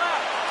 seconds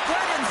left.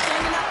 Gordon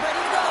standing up,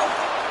 ready to go.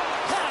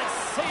 That's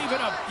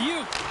saving a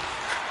beaut.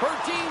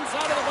 Bertin's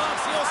out of the box.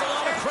 He owes a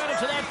lot of credit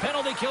to that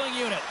penalty-killing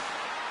unit.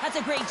 That's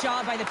a great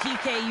job by the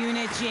PK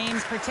unit,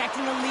 James,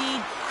 protecting the lead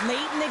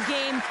late in the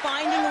game,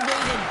 finding a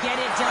way to get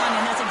it done,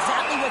 and that's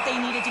exactly what they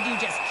needed to do.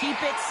 Just keep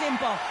it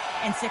simple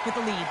and stick with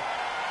the lead.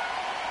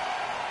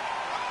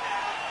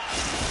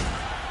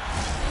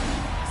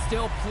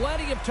 Still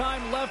plenty of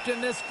time left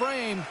in this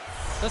frame.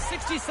 The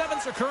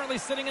 67's are currently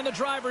sitting in the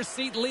driver's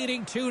seat,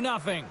 leading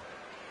 2-0.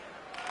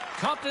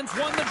 Compton's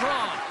won the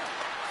draw.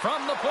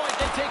 From the point,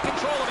 they take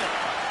control of it.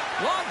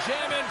 Long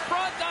jam in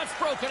front, that's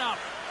broken up.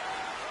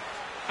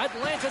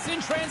 Atlanta's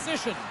in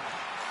transition.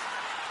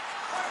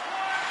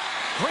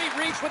 Great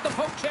reach with the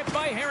poke check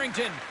by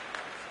Harrington.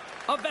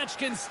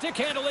 Ovechkin stick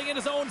handling in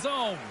his own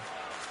zone.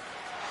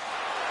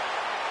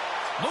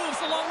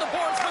 Moves along the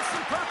boards with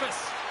some purpose.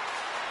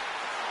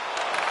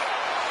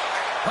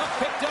 Puck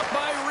picked up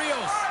by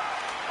Rios.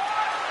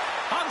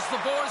 Hunts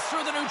the boards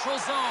through the neutral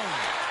zone.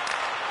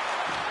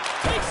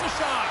 Takes a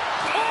shot.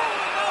 Oh,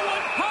 and that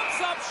one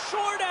pumps up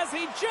short as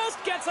he just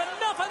gets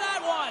enough of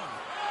that one.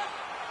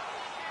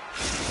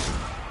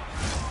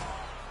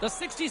 The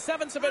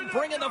 67's have been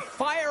bringing the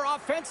fire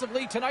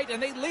offensively tonight,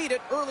 and they lead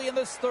it early in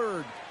this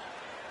third.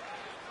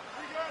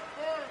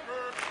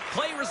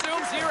 Play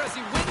resumes here as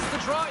he wins the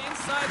draw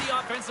inside the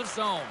offensive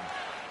zone.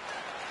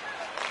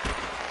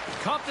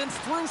 Compton's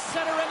through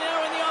center and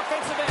now in the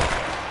offensive end.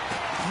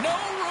 No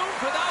room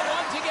for that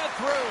one to get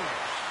through.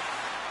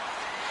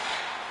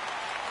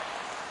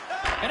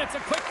 And it's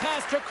a quick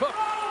pass to Cook.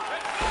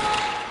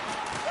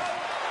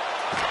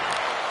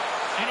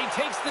 And he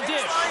takes the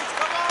dish.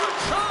 Good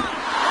shot.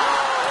 Oh,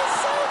 he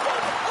saved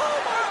it. Oh,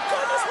 my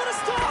goodness, what a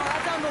stop. Oh,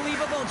 that's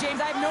unbelievable, James.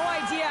 I have no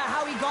idea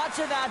how he got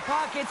to that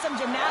puck. It's some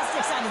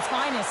gymnastics at its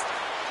finest.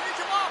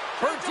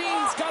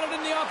 Bertin's got it in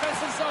the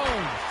offensive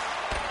zone.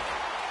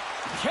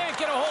 Can't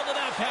get a hold of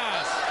that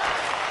pass.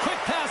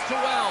 Quick pass to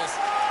Wells.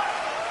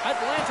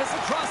 Atlanta's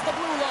across the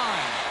blue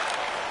line.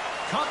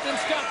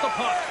 Compton's got the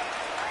puck.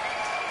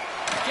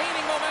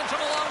 Gaining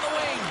momentum along the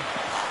wing.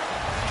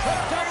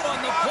 Tripped up on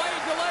the play.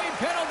 Delayed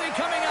penalty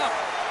coming up.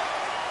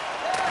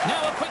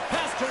 Now a quick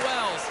pass to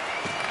Wells.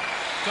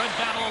 Good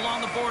battle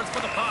along the boards for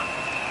the puck.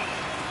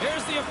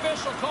 Here's the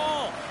official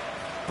call.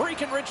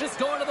 Breckenridge is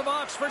going to the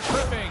box for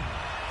tripping.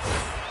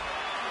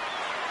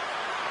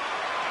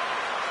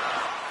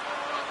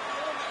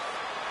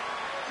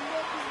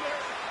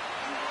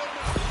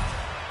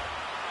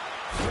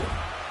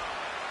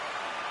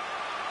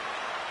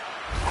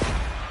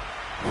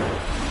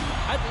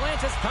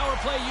 Atlanta's power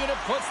play unit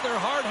puts their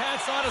hard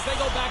hats on as they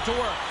go back to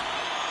work.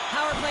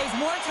 Power plays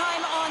more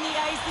time on the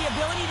ice. The the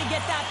ability to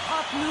get that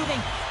puck moving.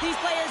 These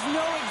players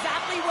know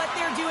exactly what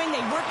they're doing.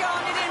 They work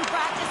on it in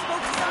practice. Spoke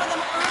to some of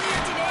them earlier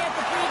today at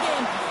the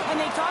pregame, and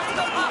they talked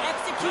about the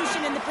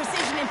execution and the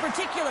precision in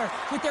particular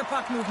with their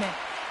puck movement.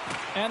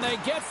 And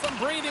they get some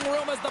breathing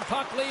room as the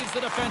puck leaves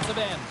the defensive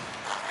end.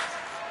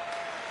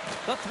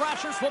 The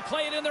Thrashers will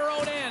play it in their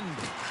own end.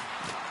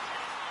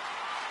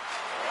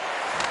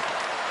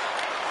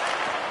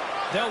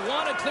 They'll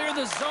want to clear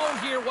the zone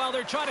here while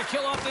they're trying to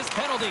kill off this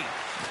penalty.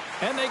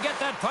 And they get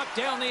that puck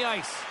down the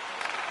ice.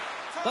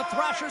 The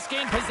Thrashers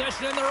gain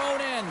possession in their own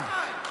end.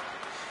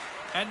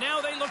 And now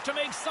they look to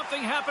make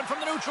something happen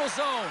from the neutral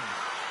zone.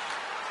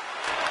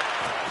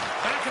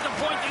 Back at the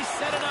point, they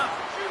set it up.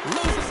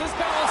 Loses his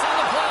balance on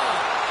the play.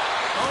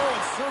 Oh,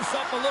 it surfs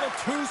up a little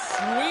too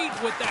sweet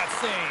with that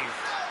save.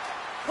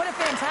 What a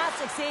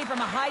fantastic save from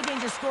a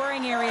high-danger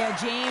scoring area,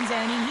 James. And,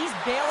 I mean, he's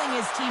bailing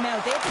his team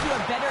out. They have to do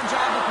a better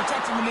job of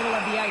protecting the middle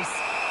of the ice.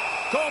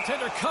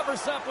 Goaltender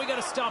covers up. We got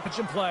a stoppage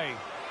in play.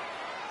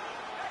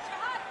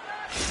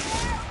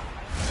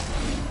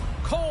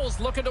 Cole's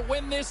looking to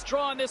win this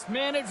draw on this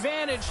man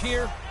advantage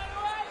here.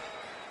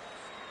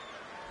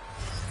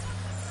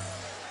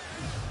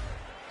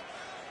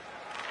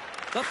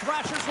 The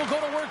Thrashers will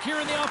go to work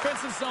here in the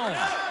offensive zone.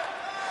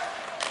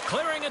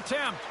 Clearing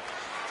attempt.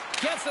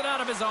 Gets it out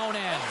of his own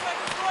end.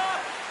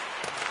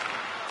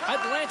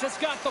 Atlanta's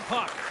got the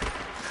puck.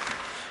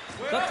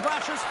 The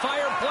Thrashers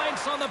fire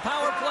blanks on the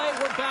power play.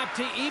 We're back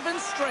to even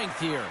strength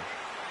here.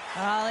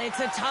 Well,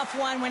 it's a tough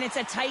one when it's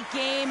a tight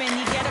game and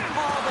you get a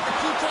call, but the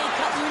PK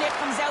cut unit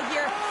comes out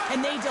here and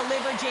they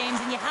deliver, James.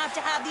 And you have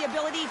to have the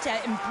ability to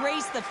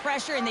embrace the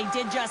pressure, and they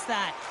did just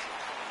that.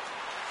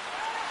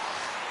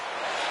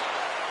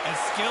 And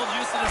skilled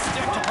use of the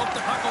stick to poke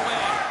the puck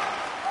away.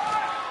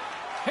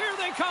 Here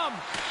they come.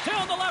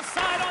 Down the left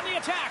side on the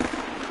attack.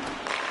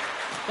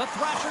 The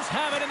Thrashers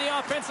have it in the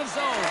offensive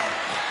zone.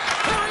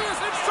 There he is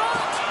in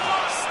front.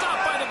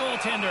 Stopped by the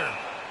goaltender.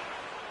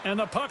 And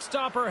the puck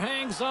stopper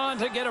hangs on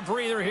to get a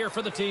breather here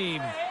for the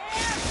team.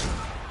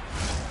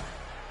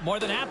 More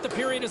than half the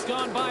period has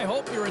gone by.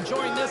 Hope you're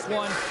enjoying this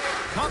one.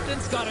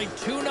 Compton's got a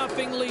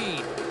 2-0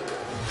 lead.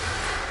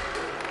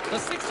 The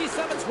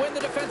 67's win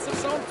the defensive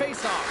zone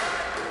faceoff.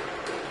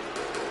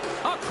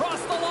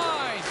 Across the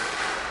line.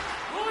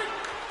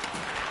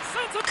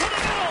 Sends it to the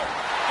middle.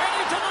 And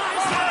he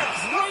denies that.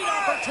 Great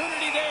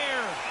opportunity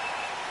there.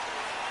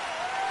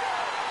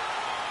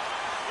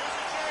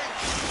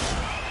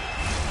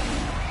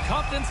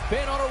 Compton's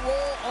been on a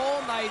roll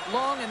all night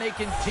long, and they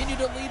continue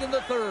to lead in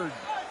the third.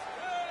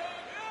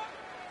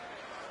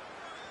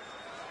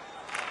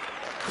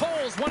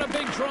 Coles won a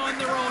big draw in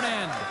their own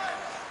end.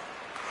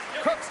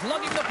 Cook's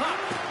lugging the puck.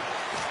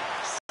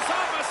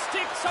 Off a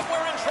stick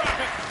somewhere in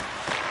traffic.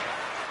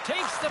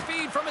 Takes the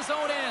feed from his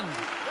own end.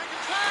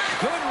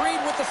 Good read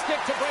with the stick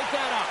to break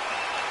that up.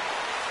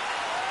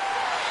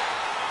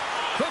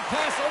 Good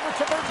pass over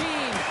to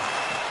Berdine.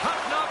 Puck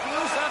knocked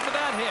loose after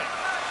that hit.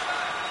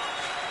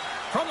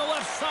 From the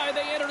left side,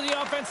 they enter the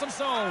offensive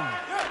zone.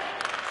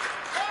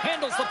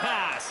 Handles the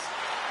pass.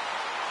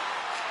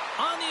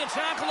 On the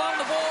attack along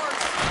the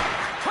boards.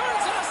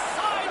 Turns it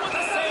aside with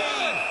the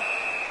save.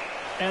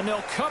 And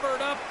they'll cover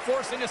it up,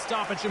 forcing a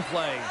stoppage in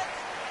play.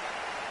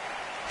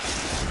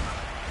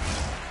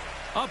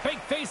 A big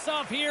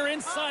face-off here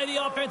inside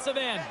the offensive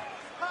end.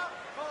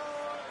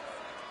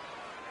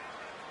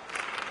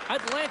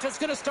 Atlanta's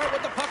going to start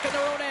with the puck in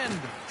their own end.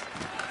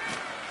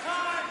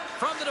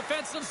 From the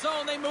defensive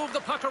zone, they move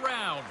the puck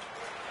around.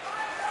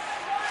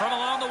 From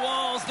along the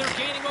walls, they're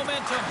gaining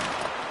momentum.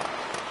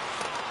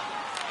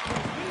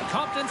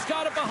 Compton's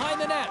got it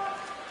behind the net.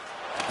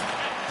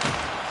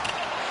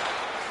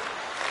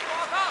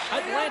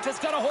 Atlanta's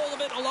got a hold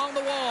of it along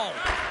the wall.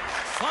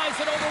 Slides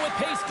it over with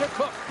pace to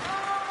Cook.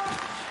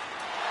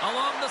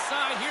 Along the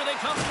side, here they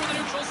come through the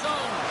neutral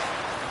zone.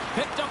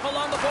 Picked up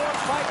along the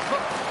boards by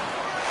Cook.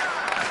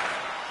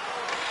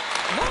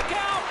 Look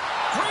out!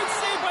 Great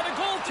save by the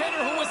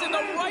goaltender, who was in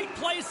the right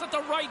place at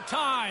the right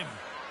time.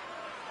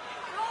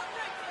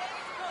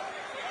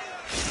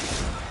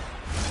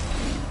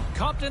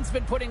 Compton's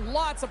been putting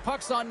lots of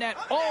pucks on net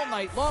all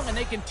night long, and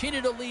they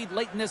continue to lead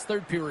late in this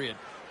third period.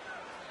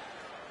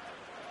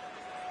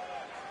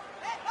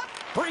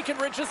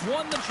 Breckenridge has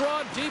won the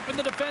draw deep in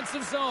the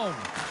defensive zone.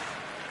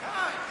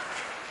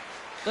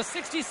 The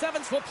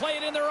 67's will play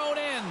it in their own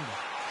end.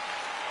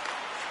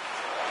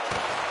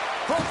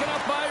 Broken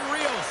up by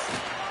Rios.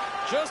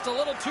 Just a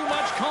little too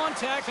much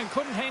contact and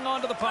couldn't hang on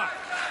to the puck.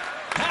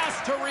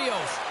 Pass to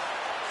Rios.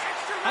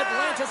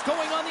 Atlanta's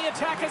going on the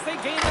attack as they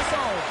gain the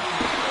zone.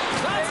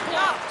 That's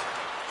blocked.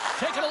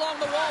 Taken along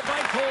the wall by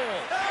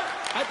Cole.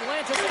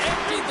 Atlanta's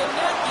emptied the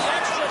net. The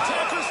extra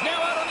attackers now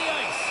out on the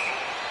ice.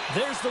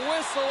 There's the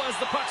whistle as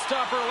the puck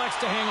stopper elects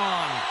to hang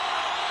on.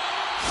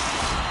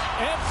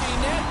 Empty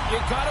net. You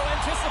got to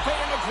anticipate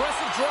an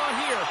aggressive draw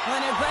here. Well,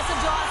 an aggressive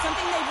draw,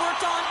 something they've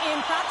worked on in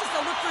practice.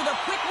 They'll look for the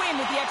quick win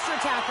with the extra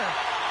attacker.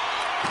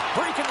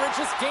 Breckenridge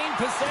has gained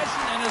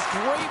possession, and his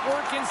great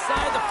work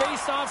inside the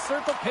face-off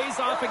circle pays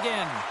off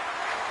again.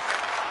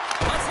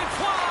 Lets it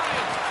fly,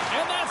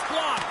 and that's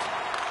blocked.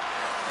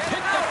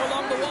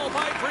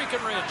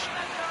 Breckenridge.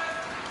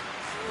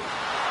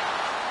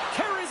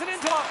 Carries it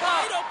into a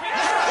wide open.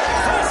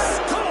 They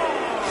score!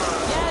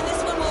 Yeah, this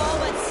one will all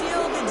but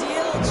seal the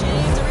deal,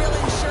 James. A real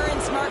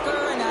insurance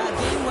marker and a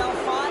game well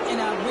fought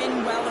and a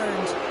win well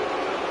earned.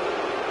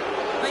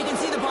 Well, you can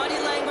see the body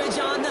language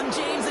on them,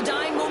 James. The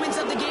dying moments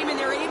of the game, and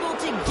they're able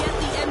to get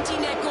the empty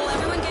net goal.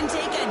 Everyone can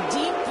take a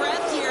deep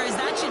breath here, as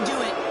that should do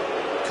it.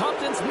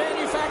 Compton's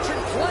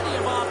manufactured plenty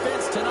of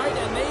offense tonight,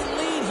 and they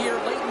lead here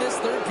late in this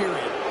third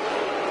period.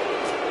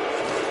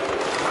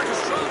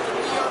 Marcus dropped, and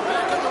we are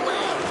back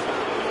underway.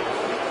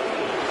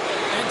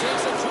 And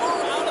takes a tour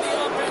out of the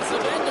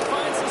offensive end to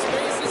find some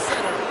space at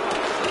center.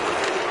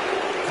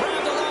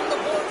 Grabbed along the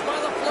boards by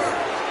LaFleur.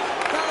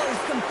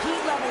 His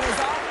compete level is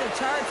off the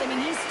charts. I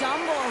mean, he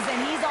stumbles and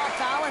he's off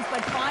balance,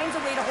 but finds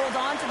a way to hold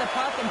on to the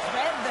puck and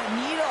thread the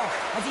needle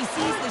as he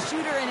sees the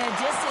shooter in a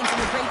distance and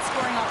a great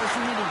scoring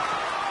opportunity.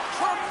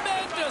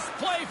 Tremendous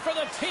play for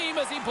the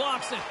team as he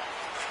blocks it.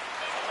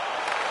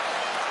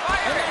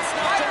 And that's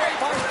knocked away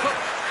by Cook.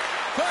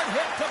 Good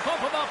hit to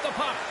bump him off the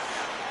puck.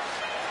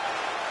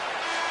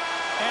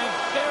 And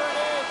there it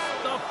is,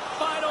 the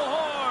final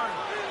horn.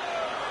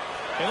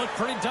 They look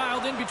pretty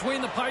dialed in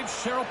between the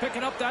pipes. Sherrill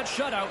picking up that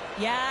shutout.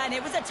 Yeah, and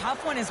it was a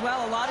tough one as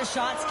well. A lot of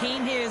shots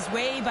came his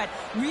way, but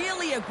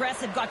really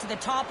aggressive, got to the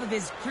top of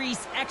his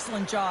crease.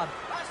 Excellent job.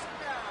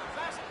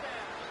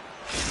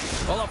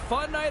 Well, a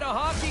fun night of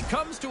hockey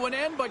comes to an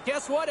end, but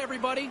guess what,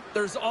 everybody?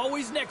 There's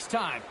always next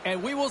time,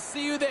 and we will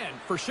see you then.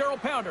 For Sherrill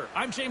Pounder,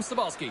 I'm James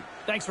Cebulski.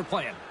 Thanks for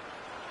playing.